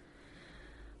 Yeah.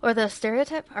 Or the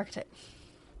stereotype? Archetype.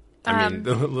 I mean,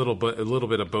 a little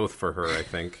bit of both for her, I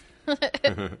think.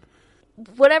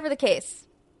 Whatever the case,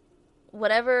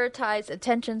 whatever Ty's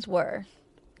intentions were,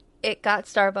 it got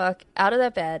Starbuck out of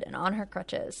that bed and on her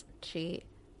crutches. She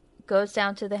goes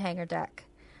down to the hangar deck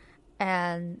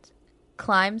and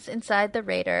climbs inside the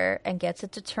Raider and gets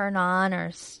it to turn on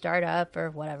or start up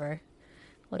or whatever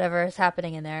is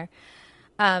happening in there.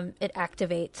 It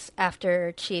activates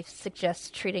after Chief suggests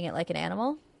treating it like an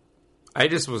animal. I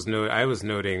was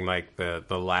noting like the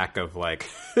lack of like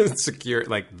secure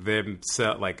like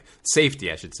like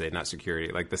safety, I should say, not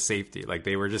security, like the safety, like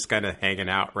they were just kind of hanging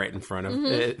out right in front of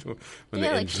it.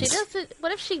 Yeah, like she doesn't.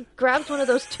 What if she grabs one of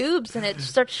those tubes and it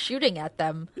starts shooting at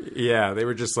them? Yeah, they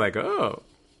were just like, oh,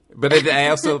 but I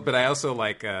also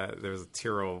like there was a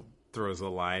Tyrrell throws a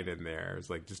line in there. It's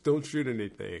like, just don't shoot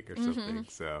anything or something.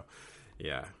 So,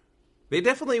 yeah, they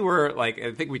definitely were like.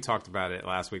 I think we talked about it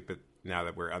last week, but now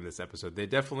that we're on this episode,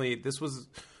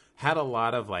 had a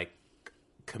lot of like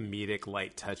comedic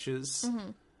light touches.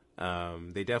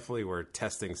 They definitely were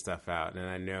testing stuff out, and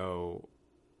I know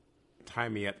Tie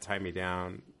Me Up, Tie Me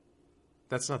Down.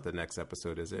 That's not the next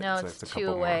episode, is it? No, so it's two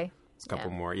away. A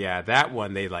couple more. Yeah, that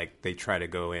one they try to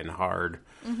go in hard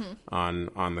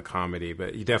on the comedy,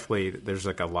 but you definitely there's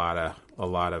like a lot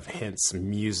of hints,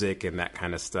 music and that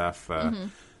kind of stuff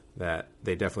that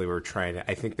they definitely were trying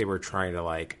to. I think they were trying to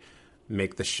like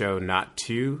make the show not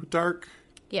too dark.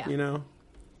 Yeah, you know.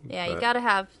 Yeah, you got to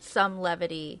have some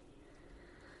levity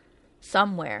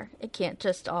somewhere. It can't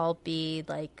just all be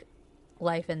like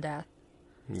life and death.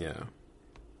 Yeah.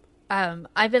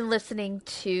 I've been listening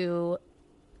to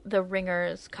the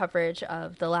Ringer's coverage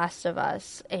of The Last of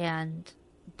Us, and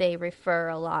they refer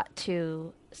a lot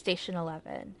to Station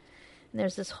 11. And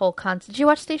there's this whole concept. Did you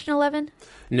watch Station 11?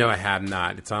 No, I have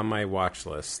not. It's on my watch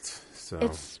list. So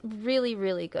it's really,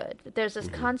 really good. There's this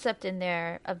concept in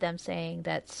there of them saying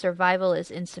that survival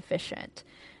is insufficient.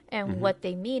 And what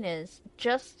they mean is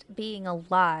just being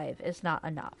alive is not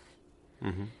enough.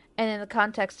 And in the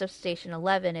context of Station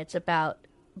 11, it's about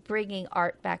bringing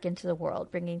art back into the world,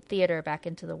 bringing theater back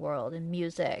into the world, and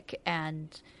music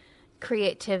and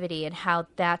creativity, and how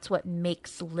that's what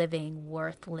makes living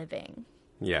worth living.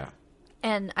 Yeah.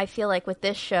 And I feel like with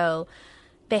this show,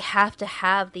 they have to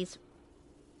have these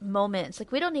moments.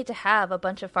 Like, we don't need to have a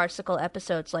bunch of farcical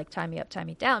episodes like Tie Me Up, Tie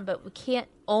Me Down, but we can't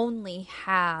only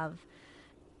have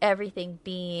everything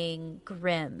being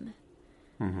grim.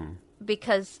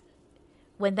 Because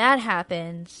when that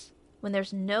happens, when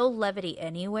there's no levity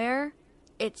anywhere,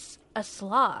 it's a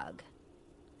slog.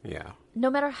 Yeah. No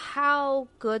matter how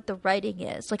good the writing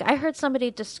is. Like, I heard somebody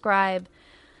describe,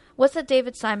 what's that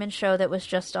David Simon show that was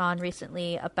just on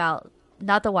recently about,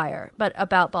 not The Wire, but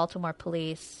about Baltimore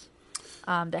police,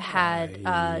 that had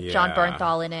John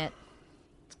Bernthal in it.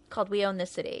 It's called We Own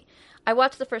This City. I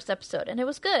watched the first episode, and it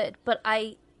was good, but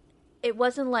it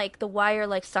wasn't like The Wire,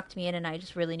 like, sucked me in, and I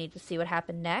just really need to see what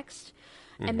happened next.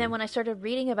 Mm-hmm. And then when I started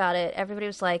reading about it, everybody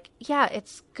was like, yeah,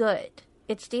 it's good.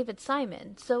 It's David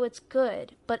Simon, so it's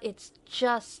good, but it's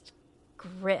just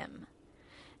grim.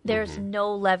 There's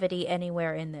no levity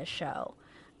anywhere in this show.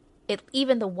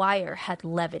 Even The Wire had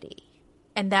levity,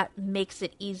 and that makes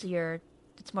it easier.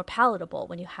 It's more palatable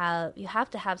when you have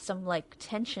to have some, like,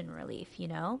 tension relief, you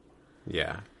know?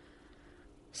 Yeah.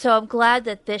 So I'm glad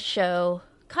that this show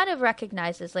kind of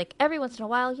recognizes, like, every once in a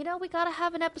while, you know, we gotta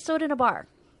have an episode in a bar.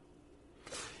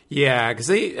 Yeah, because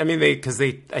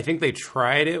I think they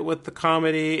tried it with the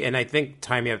comedy, and I think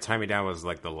Tie Me Up, Tie Me Down was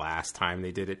like the last time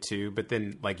they did it too. But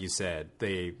then, like you said,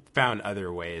 they found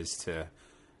other ways to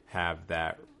have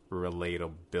that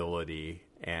relatability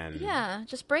and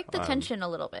just break the tension a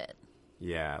little bit.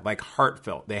 Yeah, like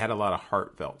heartfelt. They had a lot of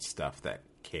heartfelt stuff that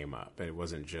came up. It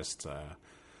wasn't just a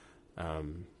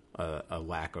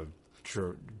lack of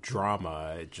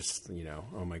drama. It just, you know,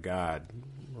 oh my God,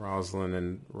 Rosalind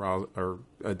and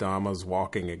Adama's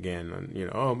walking again, and, you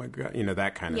know, oh my God, you know,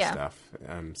 that kind of stuff.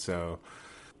 So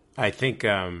I think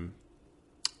Ron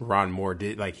Moore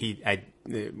did, like, he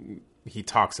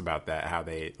talks about that, how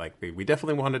we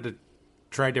definitely wanted to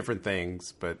try different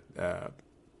things, but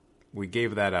we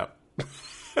gave that up.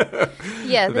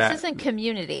 This isn't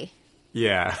Community.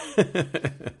 Yeah.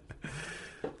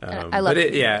 I love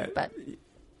it. But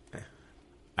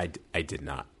I did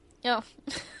not. Oh.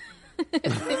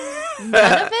 None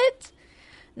of it?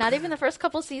 Not even the first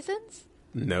couple seasons?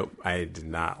 Nope. I did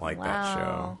not like that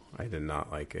show. I did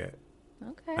not like it.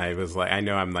 Okay. I was like, I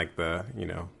know I'm like the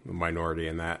minority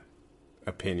in that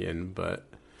opinion, but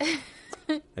I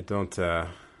don't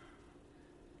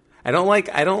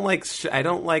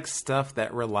like stuff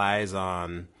that relies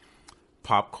on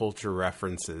pop culture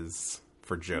references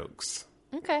for jokes.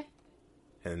 Okay.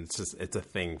 And it's a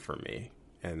thing for me.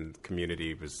 And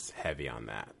Community was heavy on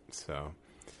that. So,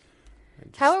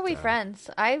 how are we friends?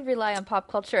 I rely on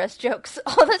pop culture as jokes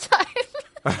all the time.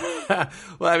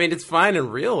 Well, I mean, it's fine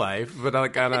in real life, but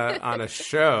like on a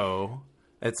show,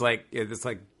 it's like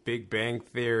Big Bang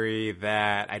Theory.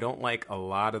 That I don't like a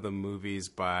lot of the movies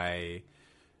by.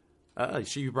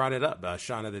 You brought it up.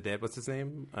 Shaun of the Dead. What's his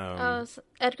name?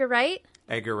 Edgar Wright.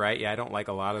 Edgar Wright. Yeah, I don't like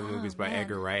a lot of the movies by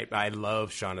Edgar Wright. I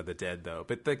love Shaun of the Dead, though.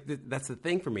 But that's the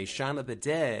thing for me. Shaun of the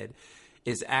Dead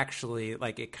is actually,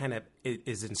 like, it kind of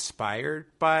is inspired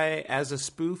by, as a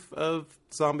spoof of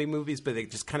zombie movies, but it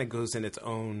just kind of goes in its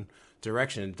own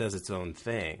direction and does its own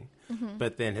thing. Mm-hmm.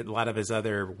 But then a lot of his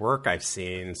other work I've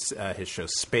seen, his show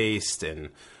Spaced and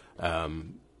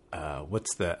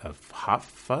what's the Hot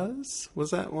Fuzz?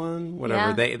 Was that one?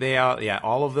 Whatever. Yeah. They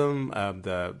all of them.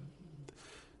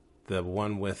 The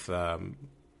one with the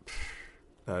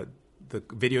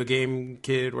video game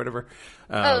kid, whatever.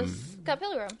 Scott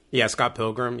Pilgrim. Yeah, Scott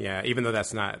Pilgrim. Yeah, even though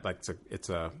that's not like it's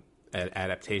a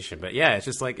adaptation, but yeah, it's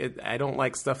just like I don't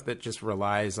like stuff that just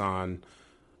relies on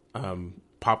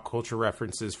pop culture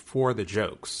references for the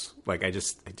jokes. Like I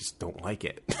just don't like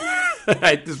it.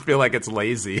 I just feel like it's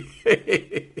lazy.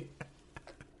 Okay.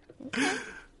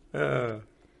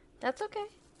 That's okay.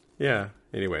 Yeah.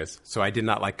 Anyways, so I did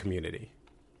not like Community.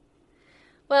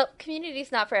 Well,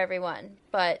 Community's not for everyone,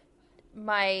 but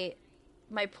my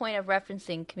point of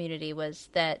referencing Community was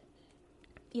that,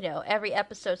 you know, every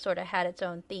episode sort of had its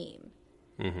own theme.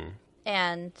 Mm-hmm.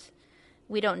 And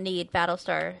we don't need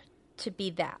Battlestar to be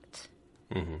that.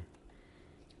 Mm-hmm.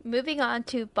 Moving on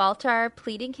to Baltar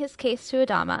pleading his case to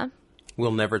Adama.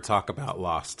 We'll never talk about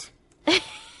Lost.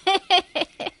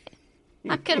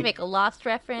 I'm going to make a Lost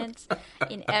reference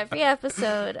in every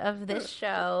episode of this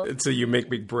show. Until you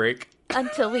make me break.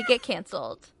 Until we get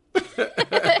canceled.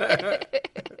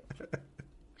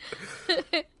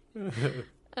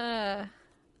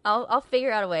 I'll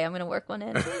figure out a way. I'm going to work one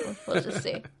in. We'll just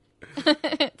see.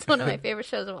 It's one of my favorite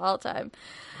shows of all time.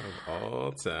 Of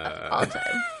all time.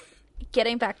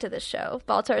 Getting back to this show,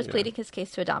 Baltar is pleading his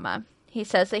case to Adama. He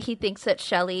says that he thinks that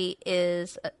Shelley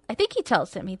is... I think he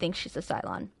tells him he thinks she's a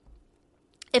Cylon.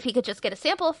 If he could just get a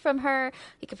sample from her,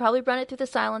 he could probably run it through the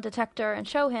Cylon detector and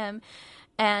show him.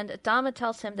 And Adama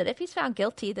tells him that if he's found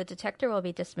guilty, the detector will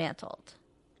be dismantled.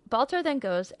 Baltar then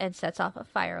goes and sets off a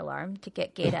fire alarm to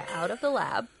get Gaeta out of the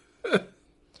lab.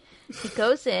 He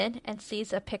goes in and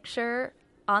sees a picture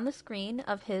on the screen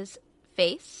of his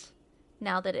face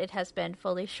now that it has been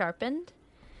fully sharpened.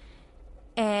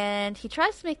 And he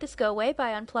tries to make this go away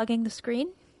by unplugging the screen.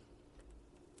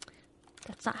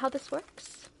 That's not how this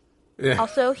works. Yeah.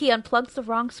 Also, he unplugs the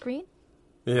wrong screen.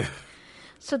 Yeah.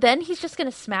 So then he's just going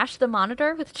to smash the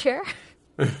monitor with a chair.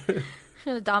 And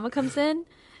Adama comes in,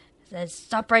 says,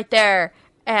 "Stop right there,"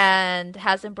 and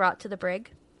has him brought to the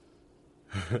brig.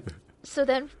 So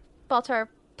then Baltar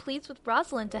pleads with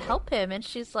Rosalind to help him, and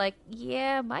she's like,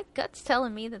 "Yeah, my gut's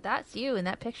telling me that that's you in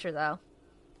that picture, though."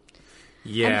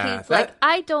 Yeah. And he's like,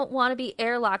 "I don't want to be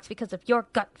airlocked because of your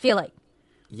gut feeling."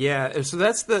 Yeah, so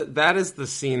that is the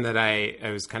scene that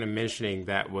I was kind of mentioning.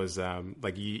 That was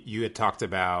like you had talked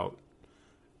about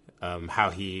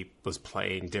how he was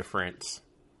playing different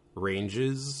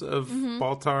ranges of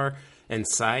Baltar and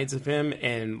sides of him,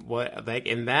 and what, like,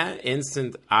 in that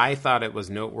instant, I thought it was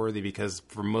noteworthy because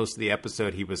for most of the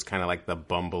episode he was kind of like the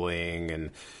bumbling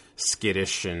and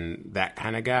skittish and that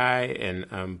kind of guy,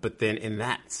 and but then in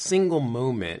that single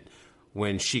moment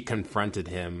when she confronted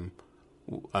him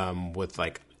with,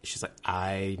 like, she's like,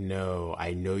 I know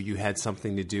you had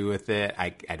something to do with it.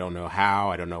 I don't know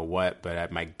how, I don't know what,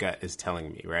 but my gut is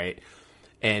telling me, right?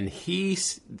 And he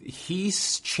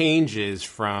changes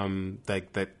from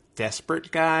like the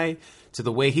desperate guy to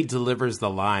the way he delivers the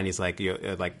line. He's like,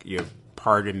 you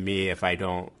pardon me if I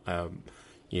don't,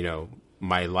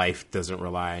 my life doesn't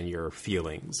rely on your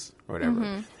feelings or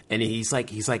whatever. And he's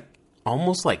like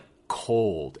almost like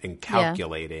cold and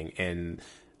calculating, and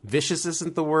vicious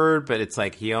isn't the word, but it's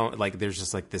like there's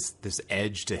just like this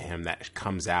edge to him that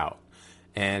comes out.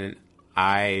 And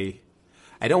I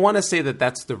don't want to say that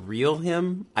that's the real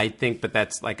him. I think, but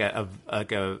that's like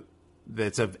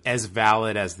that's as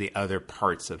valid as the other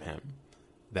parts of him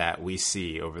that we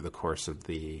see over the course of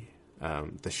the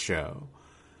show.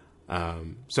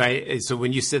 So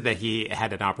when you said that he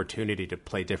had an opportunity to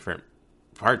play different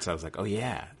parts, I was like, oh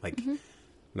yeah, like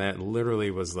that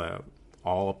literally was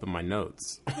all up in my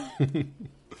notes.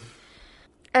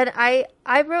 And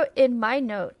I wrote in my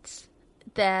notes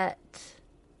that,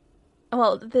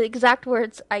 well, the exact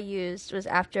words I used was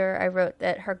after I wrote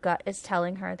that her gut is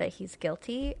telling her that he's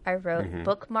guilty. I wrote,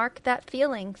 bookmark that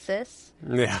feeling, sis.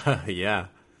 Yeah, yeah.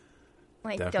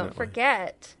 Like, Definitely. Don't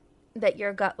forget that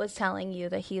your gut was telling you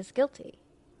that he's guilty.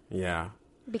 Yeah.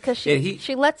 Because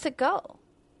she lets it go.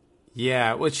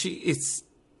 Yeah, well, she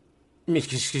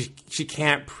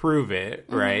can't prove it,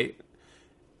 right?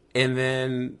 And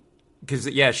then, because,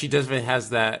 she definitely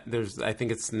has that, I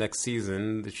think it's next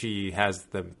season, that she has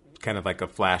the kind of like a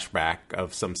flashback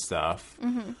of some stuff.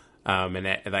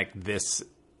 And like this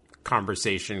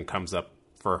conversation comes up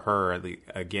for her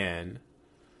again.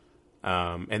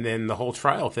 And then the whole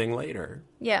trial thing later.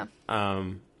 Yeah.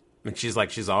 And she's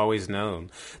like, she's always known.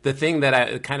 The thing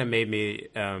that kind of made me,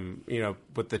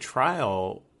 with the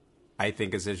trial, I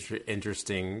think is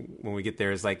interesting when we get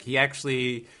there, is like he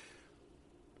actually,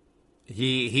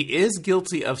 he is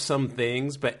guilty of some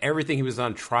things, but everything he was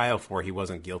on trial for, he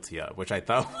wasn't guilty of, which I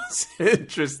thought was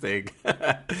interesting.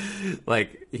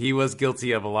 Like, he was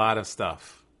guilty of a lot of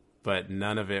stuff, but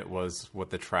none of it was what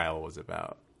the trial was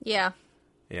about. Yeah.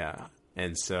 Yeah.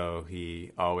 And so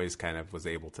he always kind of was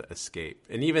able to escape.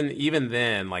 And even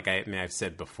then, like I've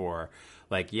said before,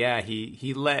 like, yeah,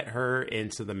 he let her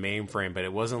into the mainframe, but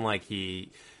it wasn't like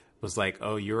he was like,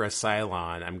 oh, you're a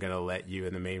Cylon, I'm going to let you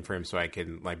in the mainframe so I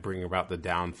can, like, bring about the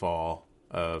downfall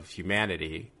of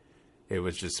humanity. It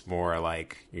was just more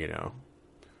like,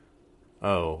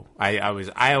 I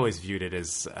always viewed it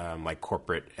as like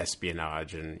corporate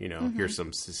espionage, and here's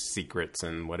some secrets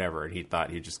and whatever. And he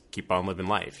thought he'd just keep on living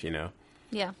life,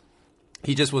 Yeah.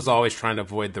 He just was always trying to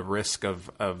avoid the risk of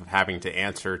having to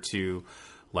answer to,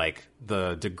 like,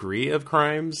 the degree of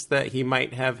crimes that he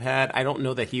might have had. I don't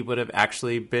know that he would have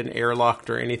actually been airlocked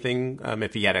or anything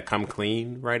if he had to come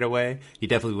clean right away. He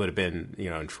definitely would have been,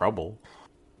 in trouble.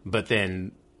 But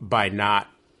then by not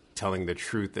telling the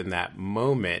truth in that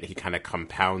moment, he kind of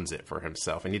compounds it for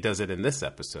himself. And he does it in this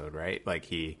episode, right? Like,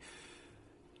 he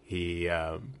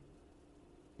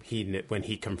when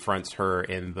he confronts her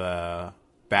in the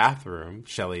bathroom,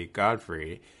 Shelley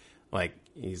Godfrey, like,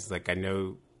 he's like, I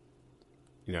know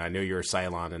you're a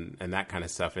Cylon and that kind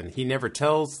of stuff. And he never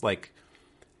tells, like,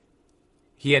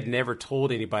 he had never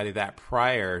told anybody that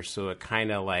prior. So it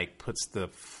kind of like puts the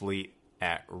fleet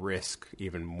at risk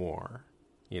even more,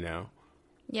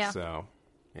 Yeah. So,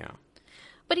 yeah.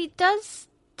 But he does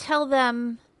tell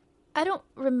them, I don't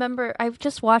remember, I've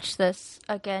just watched this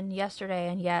again yesterday,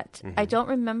 and yet I don't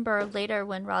remember later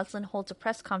when Rosalind holds a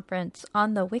press conference.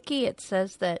 On the wiki, it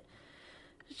says that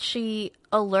she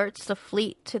alerts the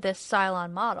fleet to this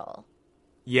Cylon model.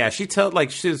 Yeah, she told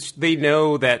they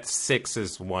know that 6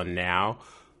 is 1 now,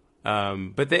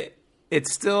 but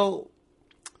it's still,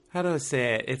 how do I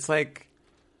say it? It's like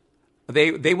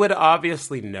they would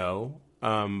obviously know,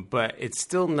 but it's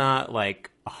still not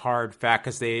like a hard fact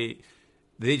because they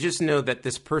just know that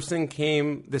this person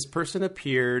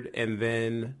appeared and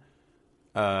then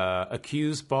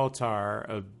accused Baltar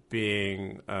of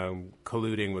being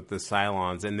colluding with the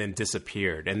Cylons and then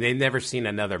disappeared, and they've never seen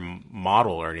another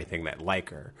model or anything that like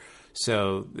her.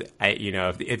 So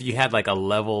if you had like a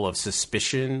level of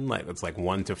suspicion, like it's like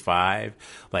 1 to 5,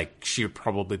 like she would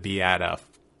probably be at a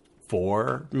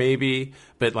 4 maybe,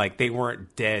 but like they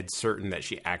weren't dead certain that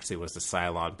she actually was the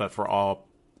Cylon, but for all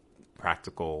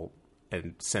practical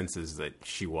and senses that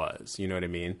she was, you know what I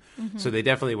mean? Mm-hmm. So they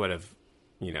definitely would have,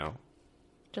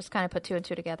 just kind of put 2 and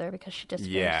 2 together because she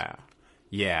disappears.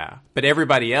 Yeah. But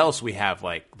everybody else we have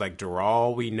like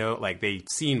Dural, we know, like they've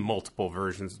seen multiple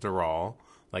versions of Dural.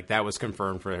 Like that was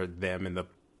confirmed for them in the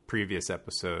previous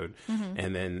episode.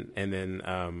 Mm-hmm. And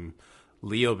then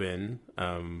Leoben,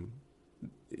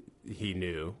 he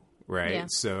knew, right? Yeah.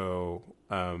 So,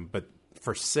 but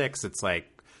for 6, it's like,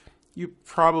 you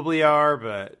probably are,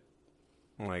 but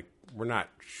like, we're not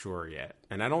sure yet.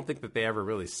 And I don't think that they ever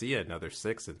really see another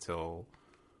 6 until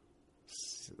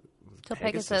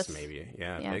Pegasus, maybe.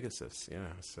 Yeah, Pegasus. Yeah,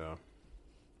 so.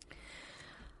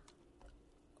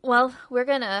 Well, we're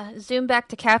going to zoom back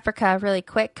to Caprica really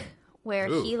quick, where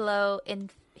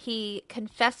he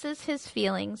confesses his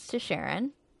feelings to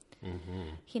Sharon. Mm-hmm.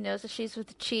 He knows that she's with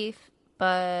the chief,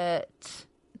 but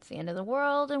it's the end of the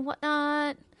world and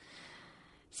whatnot.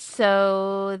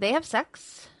 So they have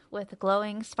sex with a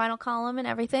glowing spinal column and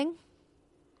everything.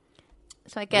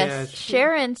 So I guess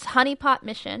Sharon's honeypot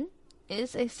mission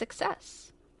is a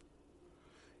success.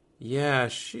 Yeah,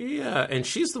 and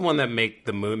she's the one that made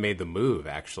the move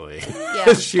actually.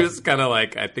 Yeah. She was kind of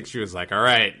like, I think she was like, all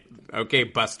right, okay,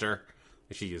 Buster.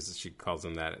 She calls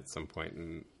him that at some point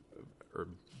in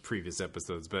previous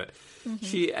episodes, but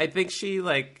mm-hmm. I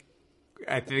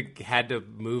think had to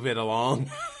move it along.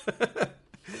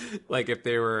 Like if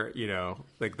they were,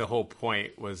 like the whole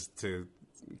point was to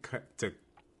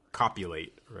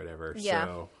copulate or whatever. Yeah.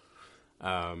 So,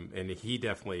 and he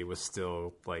definitely was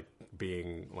still like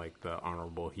being like the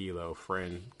honorable Hilo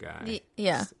friend guy.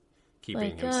 Yeah.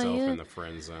 Keeping himself in the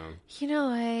friend zone.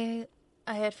 I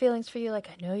had feelings for you. Like,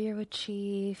 I know you're with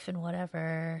Chief and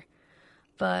whatever,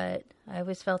 but I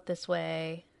always felt this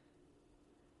way.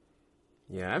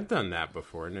 Yeah, I've done that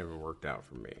before. It never worked out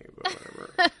for me, but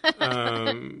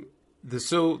whatever.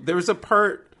 So there was a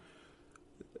part,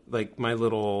 like my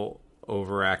little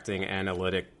overacting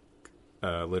analytic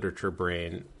literature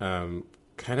brain,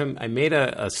 I made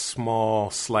a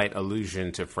small, slight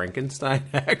allusion to Frankenstein,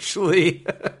 actually.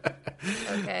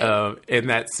 Okay. In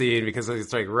that scene, because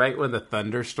it's like right when the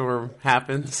thunderstorm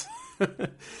happens,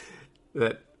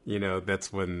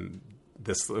 that's when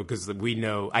because we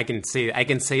know, I can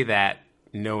say that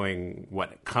knowing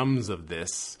what comes of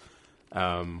this,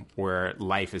 where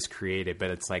life is created, but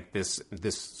it's like this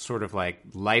sort of like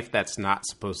life that's not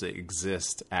supposed to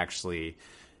exist actually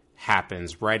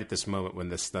happens right at this moment when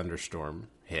this thunderstorm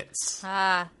hits.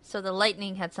 So the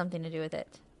lightning had something to do with it.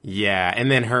 Yeah, and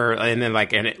then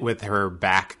with her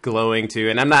back glowing too.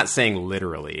 And I'm not saying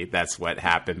literally that's what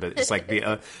happened, but it's like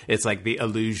the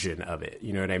illusion of it.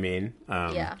 You know what I mean?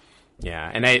 Yeah.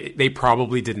 Yeah, and they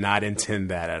probably did not intend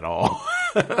that at all,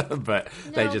 but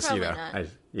they just, I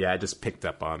just picked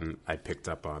up on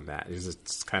that.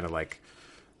 It's kind of like,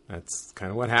 that's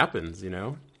kind of what happens,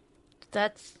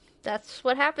 That's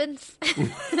what happens.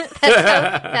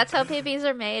 that's how babies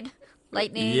are made.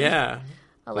 Lightning. Yeah.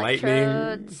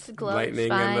 Electrodes, lightning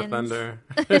spines. And the thunder.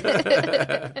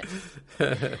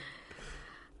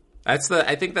 I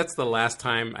think that's the last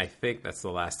time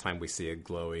we see a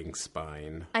glowing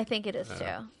spine. I think it is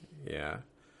too. Yeah.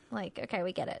 Like, okay,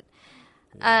 we get it.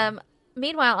 Yeah.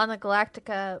 Meanwhile, on the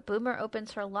Galactica, Boomer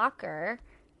opens her locker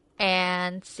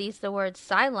and sees the word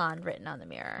Cylon written on the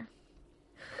mirror.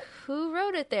 Who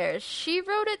wrote it there? She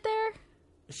wrote it there?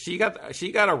 She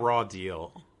got a raw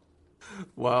deal.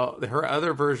 Well, her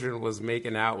other version was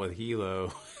making out with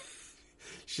Hilo.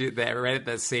 Right at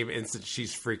that same instant,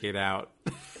 she's freaking out.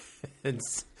 and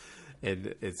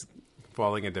it's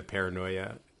falling into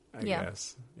paranoia, I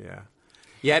guess. Yeah.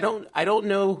 Yeah, I don't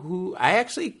know who. I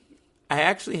actually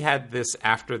had this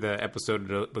after the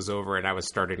episode was over, and I was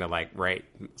starting to like write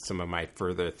some of my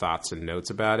further thoughts and notes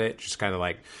about it. Just kind of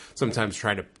like sometimes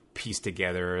trying to piece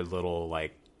together a little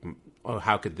like, oh,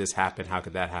 how could this happen? How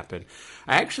could that happen?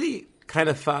 I actually kind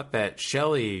of thought that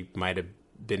Shelley might have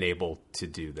been able to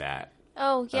do that.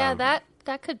 Oh, yeah,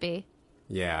 that could be.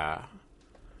 Yeah.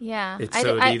 Yeah. It's I, so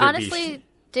it'd I either honestly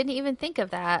didn't even think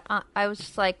of that. I was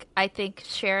just like, I think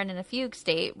Sharon in a fugue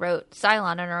state wrote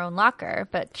Cylon in her own locker,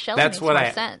 but Shelley That's makes what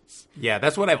more sense. Yeah,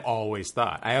 that's what I've always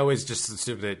thought. I always just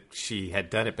assumed that she had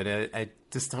done it, but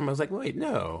this time I was like, wait,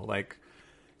 no, like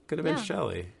could have been Yeah.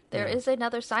 Shelley. There is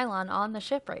another Cylon on the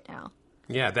ship right now.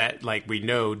 Yeah, that like we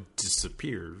know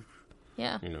disappeared.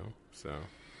 Yeah. So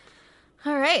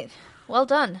All right. Well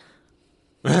done.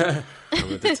 I'm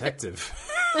a detective.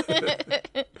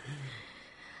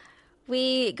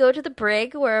 We go to the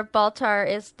brig where Baltar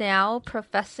is now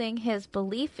professing his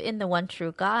belief in the one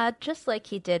true God, just like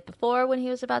he did before when he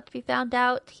was about to be found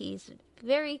out. He's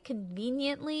very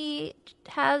conveniently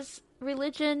has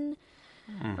religion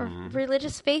or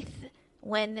religious faith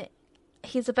when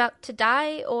he's about to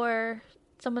die or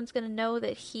someone's going to know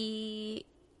that he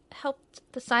helped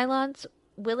the Cylons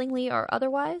willingly or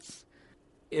otherwise.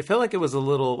 It felt like it was a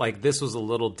little like this was a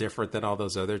little different than all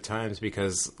those other times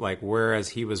because like whereas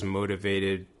he was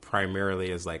motivated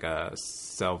primarily as like a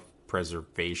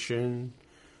self-preservation,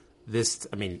 this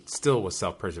I mean still was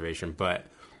self-preservation, but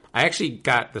I actually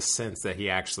got the sense that he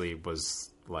actually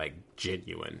was like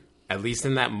genuine, at least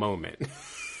in that moment.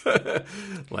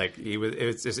 Like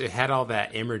it had all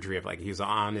that imagery of like he was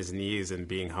on his knees and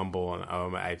being humble and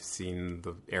I've seen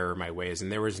the error of my ways,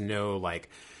 and there was no like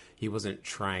he wasn't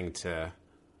trying to.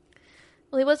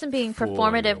 Well, he wasn't being Fool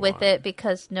performative anyone. with it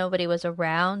because nobody was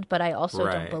around, but I also don't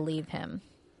Right. believe him.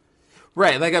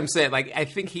 Right, like I'm saying, like I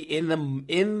think he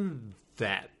in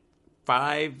that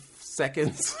 5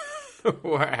 seconds,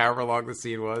 or however long the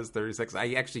scene was, 30 seconds.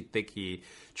 I actually think he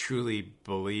truly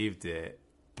believed it,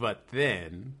 but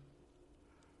then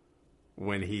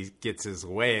when he gets his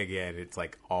way again, it's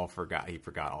like he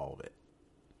forgot all of it.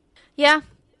 Yeah,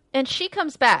 and she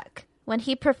comes back. When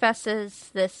he professes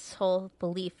this whole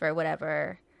belief or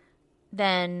whatever,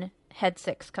 then Head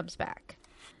 6 comes back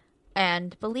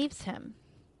and believes him.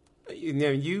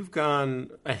 You've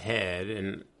gone ahead,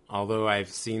 and although I've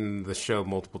seen the show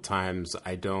multiple times,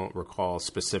 I don't recall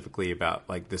specifically about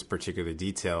like this particular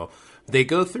detail. They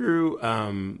go through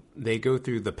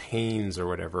the pains or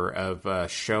whatever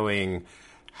of showing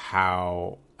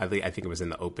how I think it was in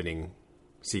the opening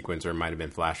sequence, or it might have been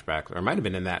flashback, or it might have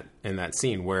been in that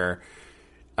scene where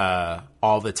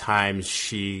all the times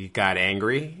she got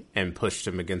angry and pushed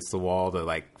him against the wall to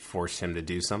like force him to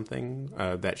do something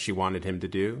that she wanted him to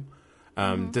do.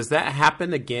 Does that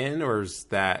happen again, or is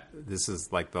this is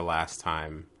like the last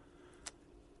time?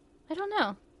 I don't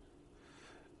know.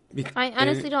 I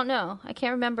honestly don't know. I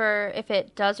can't remember if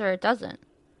it does or it doesn't.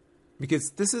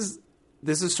 Because this is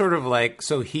sort of like,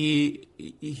 so he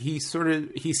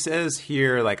says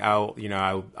here like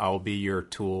I'll be your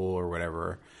tool or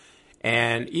whatever.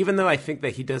 And even though I think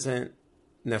that he doesn't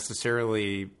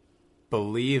necessarily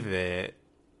believe it,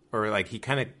 or like he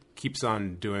kind of keeps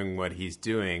on doing what he's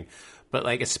doing, but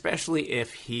like especially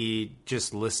if he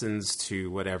just listens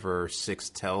to whatever Six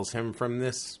tells him from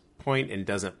this point and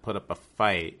doesn't put up a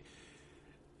fight.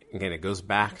 Again, it goes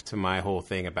back to my whole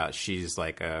thing about she's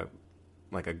like a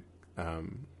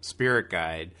spirit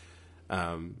guide,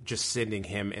 just sending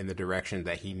him in the direction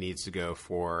that he needs to go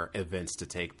for events to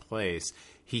take place.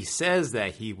 He says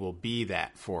that he will be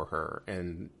that for her,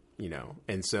 and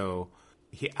so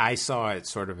I saw it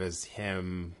sort of as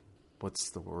him.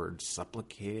 What's the word?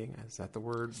 Supplicating? Is that the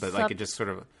word? But like it just sort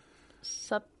of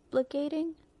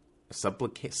supplicating.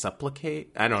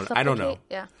 Supplicate? I don't know.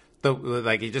 Yeah.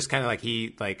 Like he just kind of like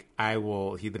he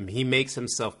makes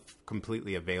himself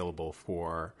completely available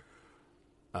for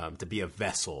to be a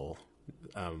vessel,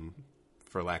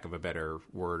 for lack of a better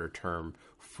word or term,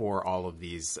 for all of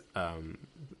these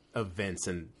events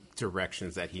and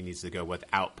directions that he needs to go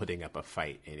without putting up a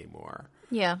fight anymore.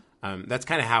 Yeah. That's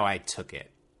kind of how I took it.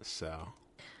 So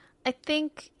I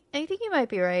think you might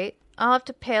be right. I'll have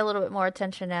to pay a little bit more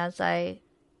attention as I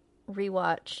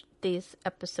rewatch these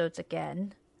episodes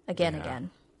again.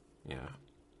 Yeah.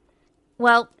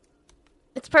 Well,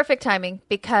 it's perfect timing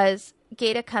because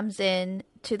Gaeta comes in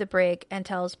to the brig and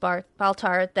tells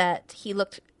Baltar that he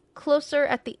looked closer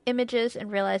at the images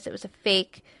and realized it was a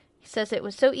fake. He says it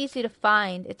was so easy to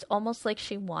find, it's almost like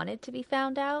she wanted to be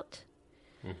found out.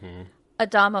 Mm-hmm.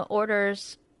 Adama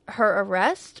orders her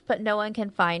arrest, but no one can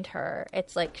find her.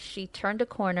 It's like she turned a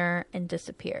corner and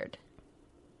disappeared.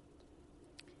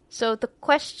 So the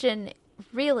question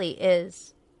really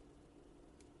is,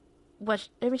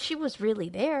 she was really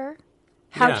there.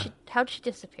 How'd she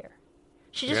disappear?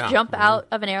 She just jump out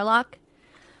of an airlock?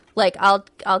 Like, I'll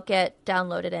get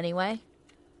downloaded anyway.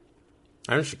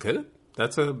 I mean, she could.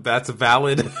 That's a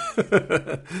valid.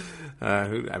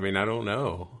 I mean, I don't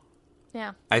know.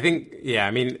 Yeah. I think,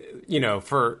 I mean,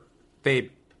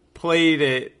 played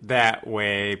it that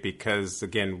way because,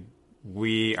 again,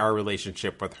 our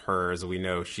relationship with her is we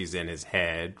know she's in his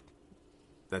head.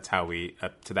 That's how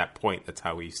up to that point, that's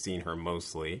how we've seen her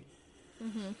mostly.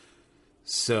 Mm-hmm.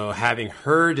 So having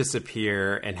her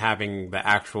disappear and having the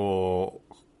actual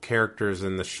characters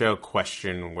in the show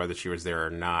question whether she was there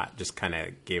or not just kind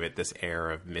of gave it this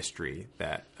air of mystery,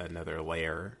 that another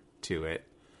layer to it.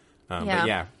 But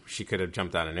yeah, she could have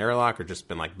jumped out an airlock or just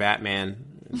been like Batman,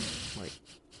 like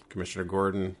Commissioner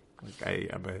Gordon.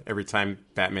 Like every time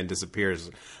Batman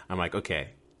disappears, I'm like, okay,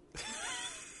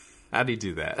 how do you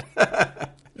do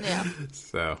that? Yeah.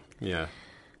 So, yeah.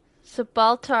 So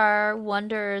Baltar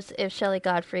wonders if Shelley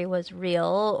Godfrey was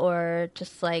real or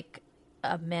just like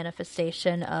a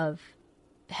manifestation of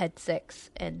Head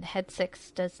 6. And Head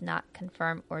 6 does not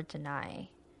confirm or deny.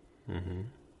 Mm-hmm.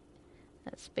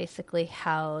 That's basically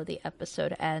how the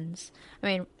episode ends. I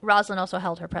mean, Rosalind also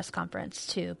held her press conference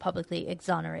to publicly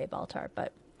exonerate Baltar,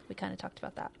 but we kind of talked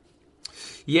about that.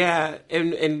 Yeah,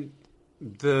 and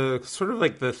the sort of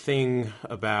like the thing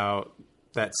about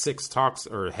that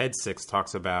Head 6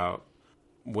 talks about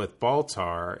with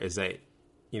Baltar is that,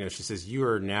 she says, you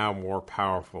are now more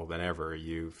powerful than ever.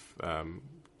 You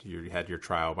had your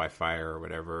trial by fire or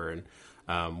whatever,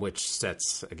 and which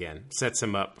sets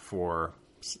him up for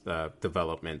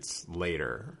developments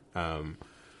later.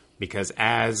 Because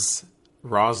as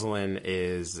Rosalind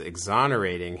is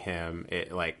exonerating him,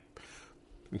 it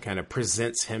kind of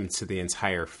presents him to the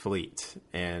entire fleet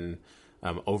and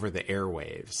over the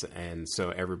airwaves, and so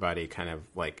everybody kind of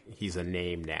he's a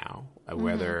name now,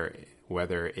 whether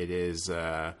it is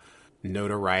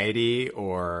notoriety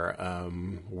or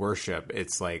worship.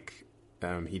 It's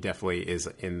he definitely is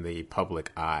in the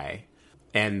public eye,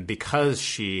 and because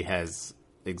she has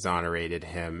exonerated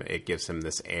him, it gives him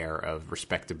this air of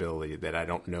respectability that I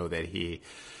don't know that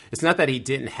it's not that he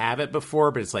didn't have it before,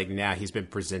 but it's now he's been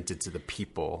presented to the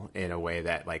people in a way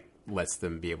that lets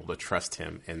them be able to trust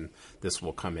him, and this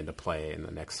will come into play in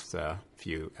the next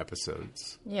few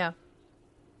episodes. Yeah.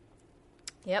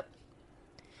 Yep.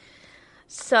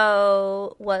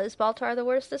 So was Baltar the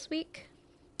worst this week?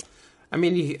 I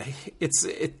mean, it's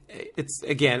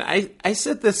again, I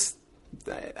said this,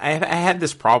 I had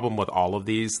this problem with all of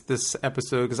this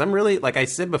episode, because I'm really, like I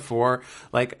said before,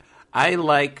 I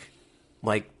like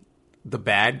the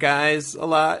bad guys a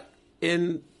lot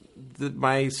in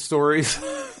my stories.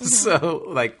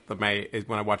 So when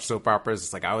I watch soap operas,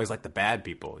 it's I always like the bad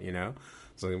people,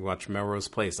 So when I watch Melrose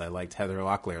Place, I liked Heather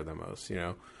Locklear the most,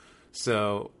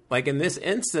 So in this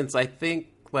instance, I think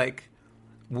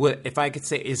if I could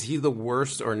say, is he the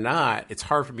worst or not? It's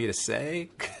hard for me to say,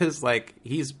 because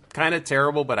he's kind of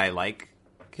terrible, but I like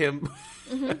him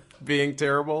being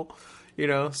terrible,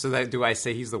 So do I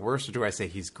say he's the worst or do I say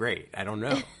he's great? I don't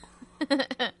know.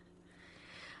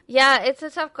 Yeah, it's a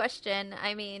tough question.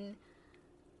 I mean,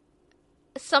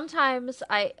 sometimes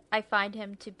I find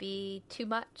him to be too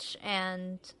much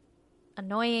and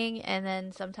annoying, and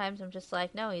then sometimes I'm just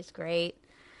no, he's great.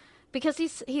 Because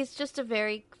he's just a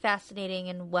very fascinating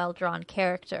and well-drawn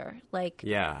character.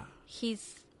 Yeah.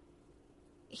 He's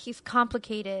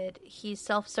complicated, he's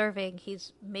self-serving,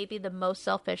 he's maybe the most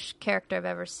selfish character I've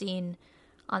ever seen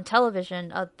on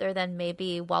television, other than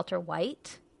maybe Walter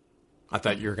White. I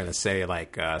thought you were going to say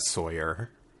Sawyer.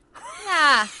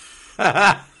 Yeah.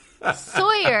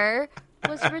 Sawyer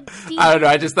was redeemed. I don't know.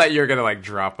 I just thought you were going to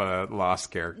drop a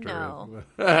Lost character. No.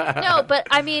 No, but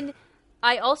I mean,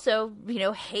 I also,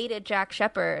 hated Jack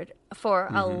Shephard for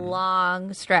a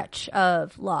long stretch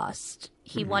of Lost.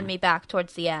 He won me back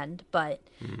towards the end, but,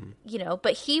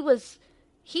 but he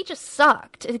just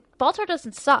sucked. Baltar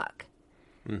doesn't suck.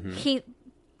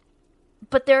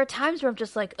 But there are times where I'm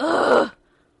just ugh,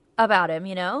 about him,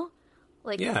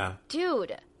 yeah.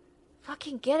 Dude,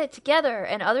 fucking get it together.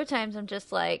 And other times I'm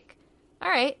just all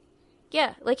right,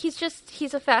 yeah,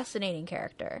 he's a fascinating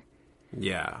character.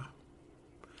 Yeah.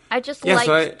 I just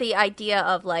liked the idea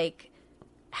of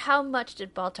how much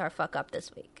did Baltar fuck up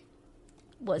this week?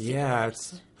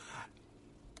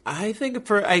 I think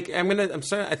I'm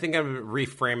sorry. I think I'm gonna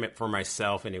reframe it for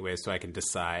myself anyway, so I can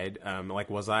decide. I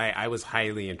was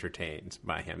highly entertained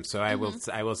by him, so I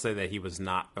will say that he was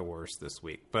not the worst this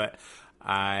week. But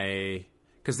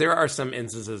because there are some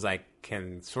instances I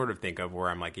can sort of think of where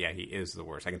I'm yeah, he is the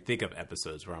worst. I can think of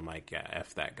episodes where I'm yeah,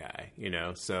 F that guy,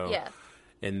 So yeah.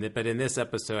 But in this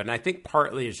episode, and I think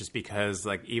partly it's just because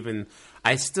I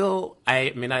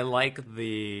like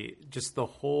the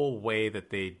whole way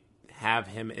that they have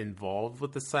him involved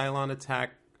with the Cylon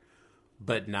attack,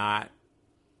 but not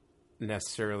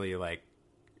necessarily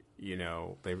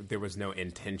there was no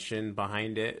intention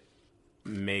behind it.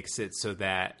 makes it so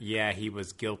that, yeah, he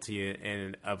was guilty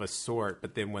and of a sort,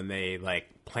 but then when they like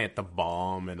plant the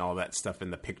bomb and all that stuff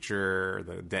in the picture,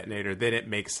 the detonator, then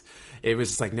it was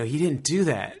just like, no, he didn't do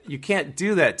that. You can't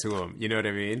do that to him. You know what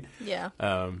I mean? Yeah.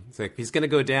 It's like, if he's going to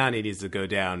go down, he needs to go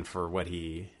down for what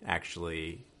he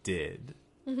actually did.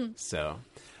 Mm-hmm. So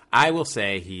I will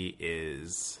say he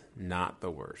is not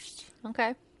the worst.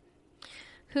 Okay.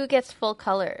 Who gets full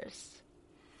colors?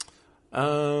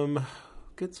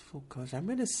 Gets full colors. I'm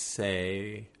going to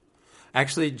say,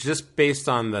 actually, just based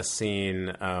on the scene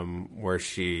where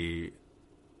she,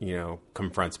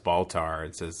 confronts Baltar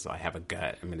and says, I have a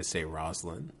gut, I'm going to say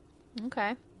Rosalind.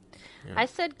 Okay. Yeah. I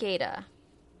said Gata.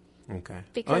 Okay.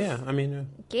 Because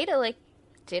Gata,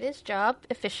 did his job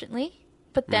efficiently,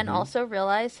 but then also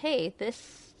realized, hey,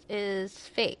 this is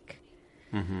fake.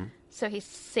 Mm-hmm. So he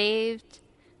saved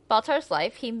Baltar's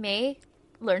life. He may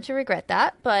learn to regret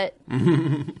that, but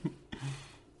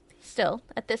still,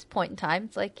 at this point in time,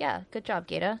 it's like, yeah, good job,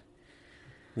 Gata.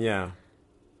 Yeah.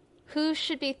 Who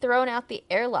should be thrown out the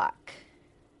airlock?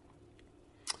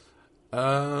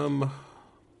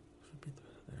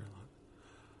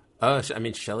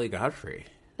 Shelley Godfrey.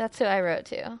 That's who I wrote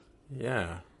too.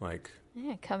 Yeah,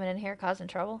 Yeah, coming in here causing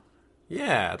trouble.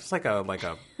 Yeah, just like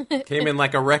a came in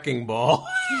like a wrecking ball.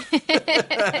 Yep.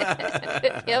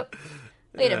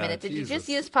 Wait a minute, did you just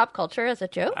use pop culture as a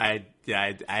joke? I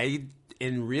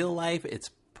in real life, it's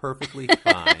perfectly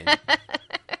fine.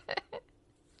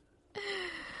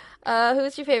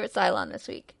 Who's your favorite Cylon this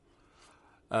week?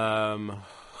 So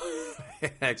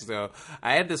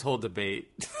I had this whole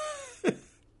debate.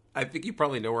 I think you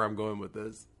probably know where I'm going with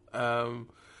this.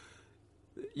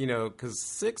 Because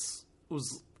 6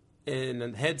 was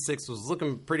in Head 6 was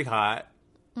looking pretty hot,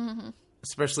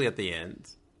 especially at the end.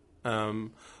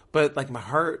 But my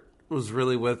heart was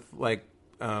really with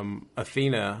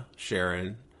Athena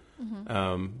Sharon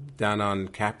down on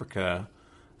Caprica,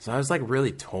 so I was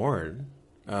really torn.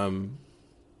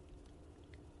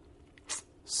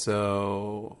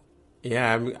 So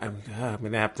yeah, I'm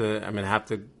gonna have to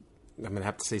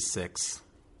say 6.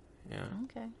 Yeah.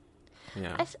 Okay.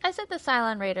 Yeah. I said the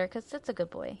Cylon Raider because that's a good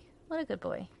boy. What a good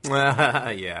boy.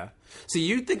 Yeah. So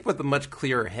you think with a much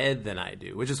clearer head than I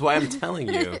do, which is why I'm telling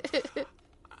you,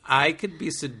 I could be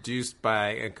seduced by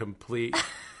a complete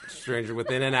stranger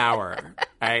within an hour.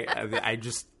 It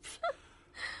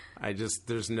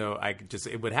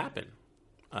would happen.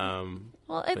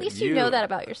 Well, at least you know that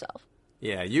about yourself.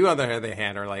 Yeah, you on the other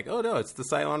hand are like, oh no, it's the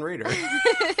Cylon Raider.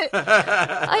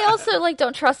 I also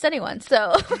don't trust anyone,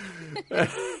 so I'm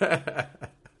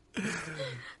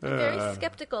very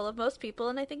skeptical of most people,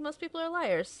 and I think most people are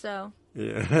liars. So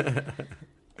yeah,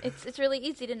 it's really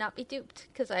easy to not be duped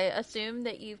because I assume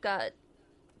that you've got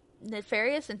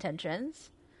nefarious intentions.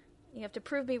 You have to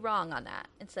prove me wrong on that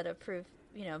instead of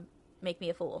make me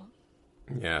a fool.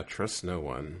 Yeah, trust no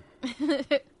one.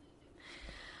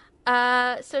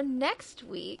 So next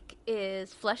week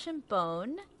is Flesh and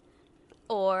Bone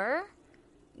or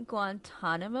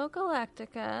Guantanamo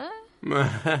Galactica.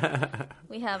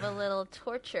 We have a little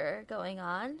torture going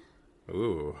on.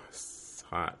 Ooh, it's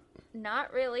hot.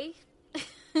 Not really.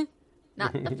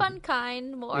 Not the fun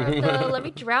kind, more of the let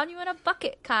me drown you in a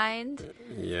bucket kind.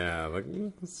 Yeah, like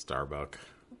Starbuck.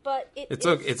 But it's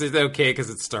okay because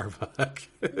it's Starbuck.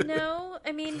 No,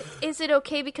 is it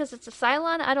okay because it's a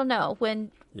Cylon? I don't know.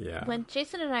 When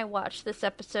Jason and I watched this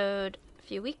episode a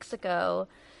few weeks ago,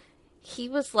 he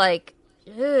was like,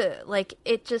 ugh,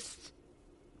 it just.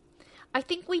 I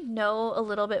think we know a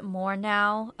little bit more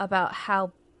now about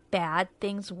how bad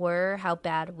things were, how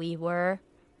bad we were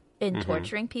in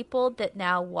torturing people. That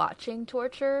now watching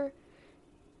torture,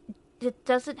 it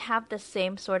doesn't have the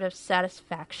same sort of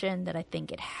satisfaction that I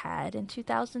think it had in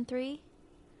 2003.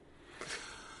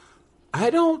 I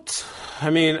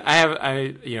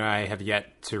have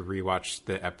yet to rewatch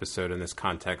the episode in this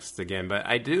context again, but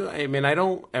I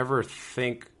don't ever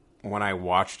think when I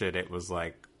watched it, it was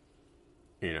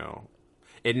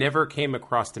it never came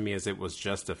across to me as it was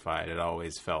justified. It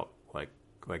always felt like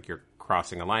you're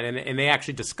crossing a line, and they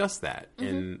actually discussed that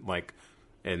in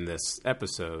this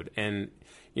episode. And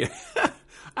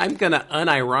I'm gonna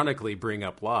unironically bring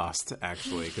up Lost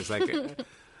actually because that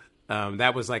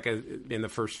was in the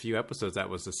first few episodes that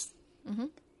was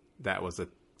that was a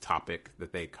topic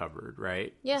that they covered,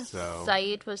 right? Yeah. So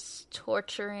Saeed was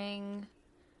torturing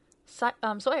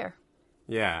Sawyer.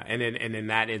 Yeah, and in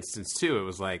that instance too, it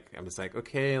was I was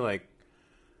okay,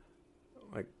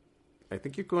 I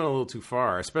think you're going a little too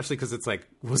far, especially because it's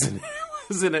wasn't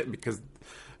it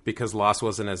because Lost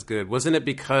wasn't as good? Wasn't it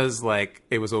because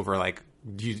it was over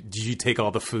did you take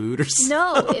all the food or something?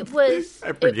 No, it was.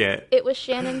 I forget. It was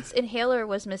Shannon's inhaler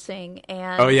was missing,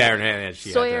 and Oh yeah,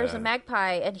 she Sawyer's had, a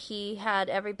magpie, and he had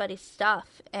everybody's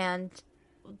stuff, and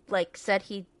like said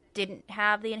he didn't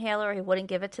have the inhaler, or he wouldn't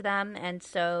give it to them, and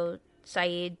so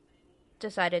Saeed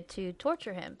decided to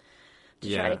torture him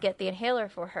to try to get the inhaler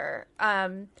for her.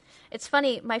 It's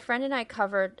funny. My friend and I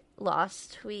covered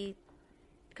Lost. We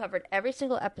covered every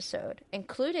single episode,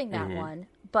 including that one,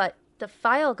 but the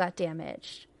file got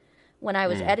damaged when I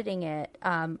was editing it.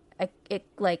 I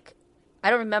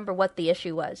don't remember what the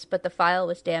issue was, but the file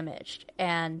was damaged.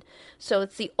 And so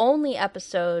it's the only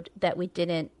episode that we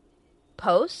didn't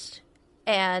post.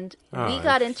 And we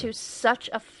got into such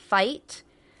a fight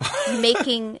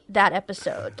making that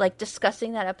episode, like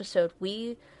discussing that episode.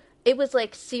 It was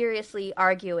like seriously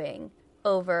arguing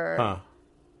over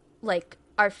like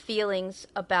our feelings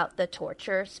about the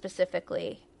torture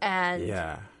specifically.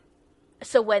 And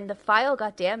so when the file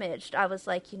got damaged, I was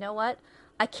like, you know what?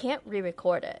 I can't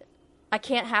re-record it. I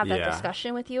can't have that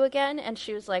discussion with you again. And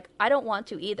she was like, I don't want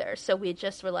to either. So we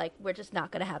just were like, we're just not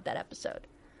going to have that episode.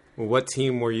 Well, what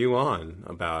team were you on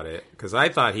about it? Because I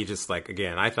thought he just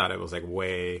I thought it was like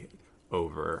way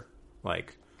over.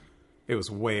 Like, it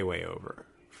was way, way over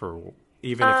for,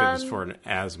 even if it was for an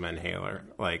asthma inhaler.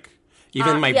 Like,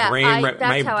 even my brain,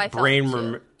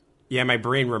 my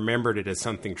brain remembered it as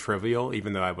something trivial,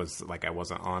 even though I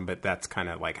wasn't on, but that's kind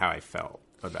of like how I felt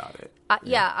about it.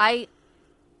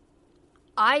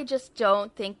 I just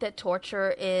don't think that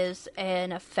torture is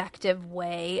an effective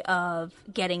way of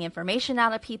getting information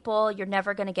out of people. You're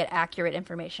never going to get accurate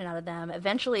information out of them.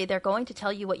 Eventually, they're going to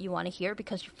tell you what you want to hear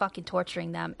because you're fucking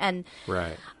torturing them. And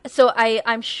so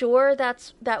I'm sure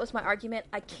that was my argument.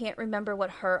 I can't remember what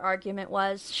her argument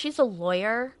was. She's a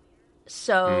lawyer,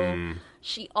 so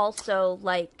she also,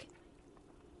 like,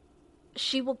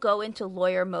 she will go into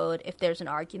lawyer mode if there's an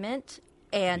argument.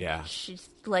 And she's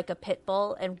like a pit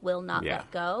bull and will not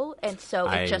let go. And so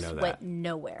it just went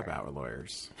nowhere. About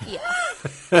lawyers.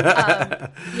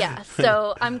 Yeah.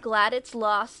 So I'm glad it's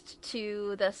lost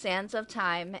to the sands of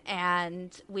time.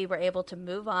 And we were able to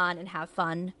move on and have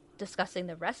fun discussing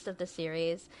the rest of the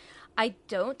series. I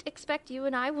don't expect you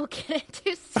and I will get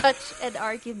into such an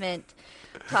argument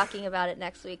talking about it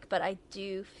next week. But I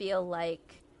do feel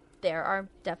like there are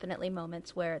definitely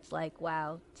moments where it's like,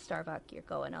 wow, Starbuck, you're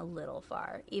going a little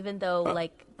far. Even though,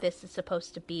 like, this is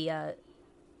supposed to be a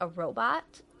robot,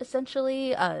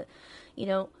 essentially.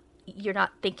 You're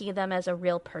not thinking of them as a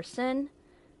real person.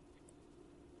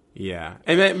 Yeah.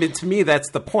 And to me, that's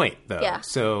the point, though. Yeah.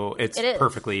 So it's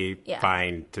perfectly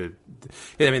fine to...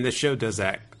 I mean, the show does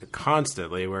that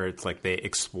constantly, where it's like they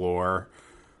explore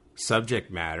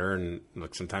subject matter and,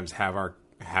 like, sometimes have our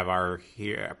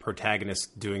protagonists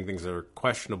doing things that are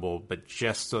questionable, but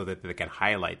just so that they can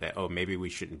highlight that, maybe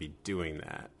we shouldn't be doing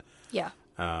that. Yeah.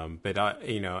 But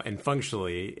and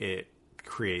functionally, it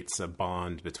creates a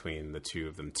bond between the two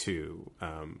of them too.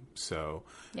 And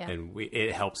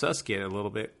it helps us get a little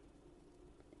bit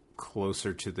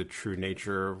closer to the true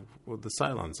nature of what the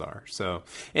Cylons are. So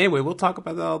anyway, we'll talk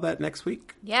about all that next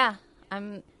week. Yeah,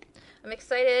 I'm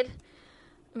excited.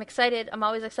 I'm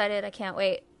always excited. I can't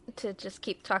wait to just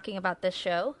keep talking about this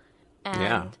show.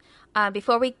 And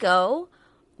before we go,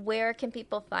 where can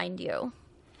people find you?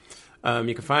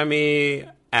 You can find me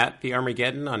at the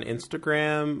Armageddon on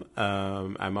Instagram.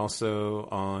 I'm also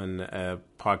on a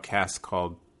podcast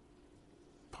called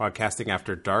Podcasting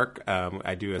After Dark.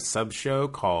 I do a sub show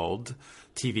called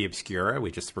TV Obscura.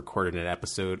 We just recorded an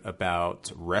episode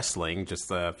about wrestling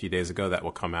just a few days ago that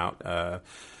will come out.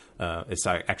 It's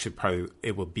actually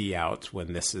it will be out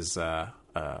when this is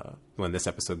when this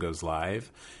episode goes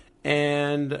live.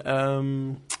 And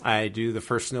I do the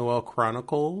First Noel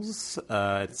Chronicles.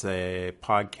 It's a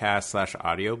podcast /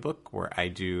 audiobook where I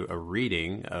do a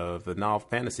reading of the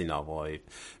fantasy novel I've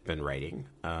been writing.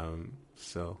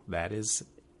 So that is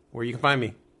where you can find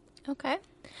me. Okay.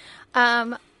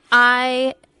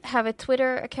 I have a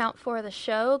Twitter account for the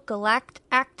show,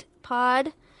 Galactic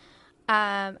Pod.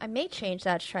 I may change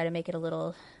that to try to make it a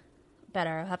little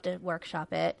better. I'll have to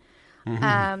workshop it.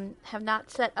 Have not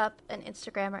set up an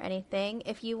Instagram or anything.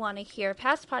 If you want to hear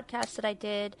past podcasts that I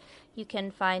did, you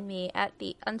can find me at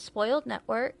the Unspoiled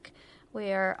Network.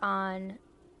 We're on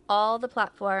all the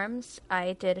platforms.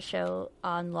 I did a show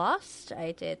on Lost.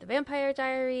 I did The Vampire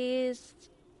Diaries,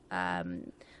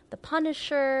 The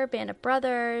Punisher, Band of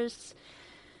Brothers.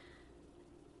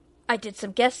 I did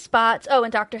some guest spots. Oh,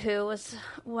 and Doctor Who was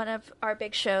one of our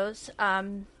big shows.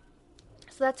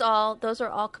 So that's all. Those are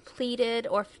all completed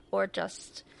or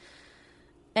just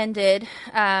ended.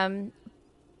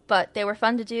 But they were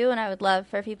fun to do, and I would love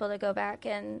for people to go back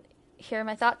and hear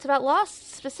my thoughts about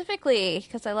Lost specifically,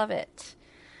 because I love it.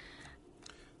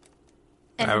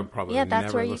 And, I would probably that's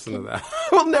never where listen you to can... that.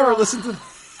 I'll never listen to that.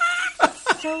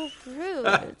 So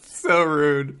rude. So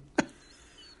rude.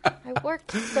 I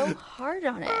worked so hard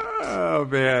on it. Oh,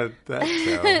 man. That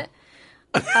show.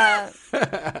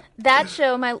 That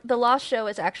show, the Lost show,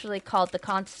 is actually called The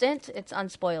Constant. It's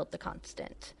Unspoiled The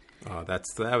Constant. Oh,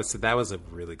 that was a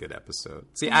really good episode.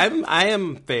 See, I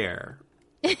am fair.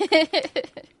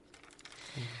 The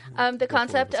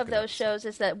concept of those shows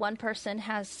is that one person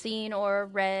has seen or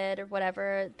read or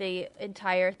whatever the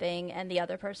entire thing, and the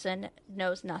other person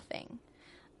knows nothing.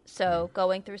 So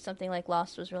going through something like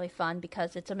Lost was really fun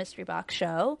because it's a mystery box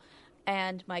show,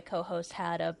 and my co-host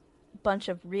had a bunch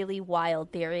of really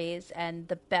wild theories, and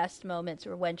the best moments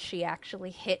were when she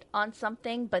actually hit on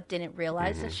something but didn't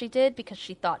realize that she did because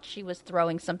she thought she was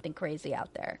throwing something crazy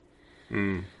out there.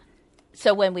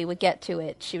 So when we would get to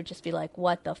it, she would just be like,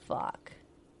 what the fuck?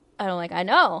 And I'm like, I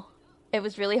know. It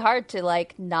was really hard to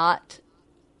like not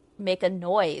make a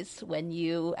noise when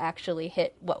you actually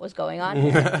hit what was going on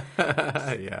here.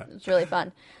 Yeah. It was really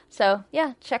fun. So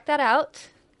yeah, check that out.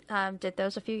 Did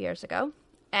those a few years ago.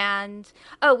 And,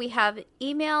 we have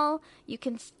email. You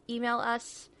can email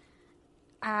us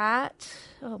at,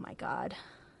 oh my God,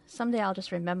 someday I'll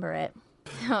just remember it.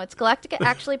 No, it's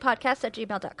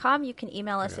galacticaactuallypodcast@gmail.com. You can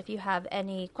email us if you have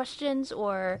any questions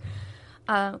or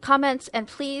comments. And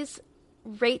please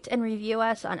rate and review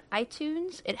us on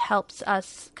iTunes. It helps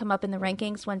us come up in the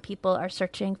rankings when people are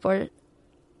searching for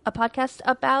a podcast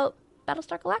about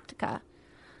Battlestar Galactica.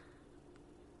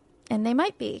 And they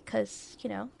might be, because,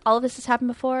 all of this has happened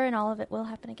before, and all of it will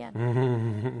happen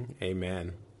again.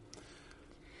 Amen.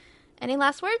 Any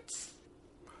last words?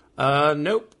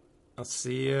 Nope. I'll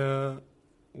see you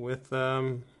with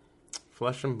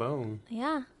Flesh and Bone.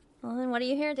 Yeah. Well, then what do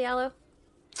you hear, Diallo?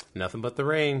 Nothing but the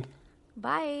rain.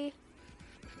 Bye.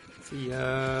 See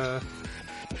ya.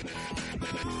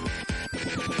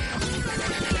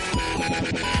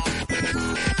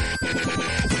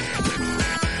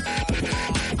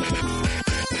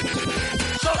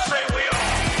 So say we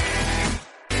all.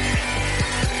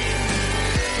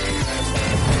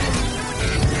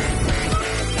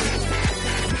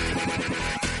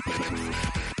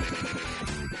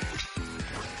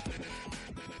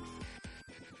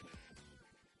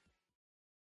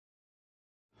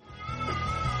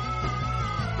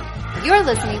 You're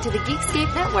listening to the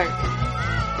Geekscape Network.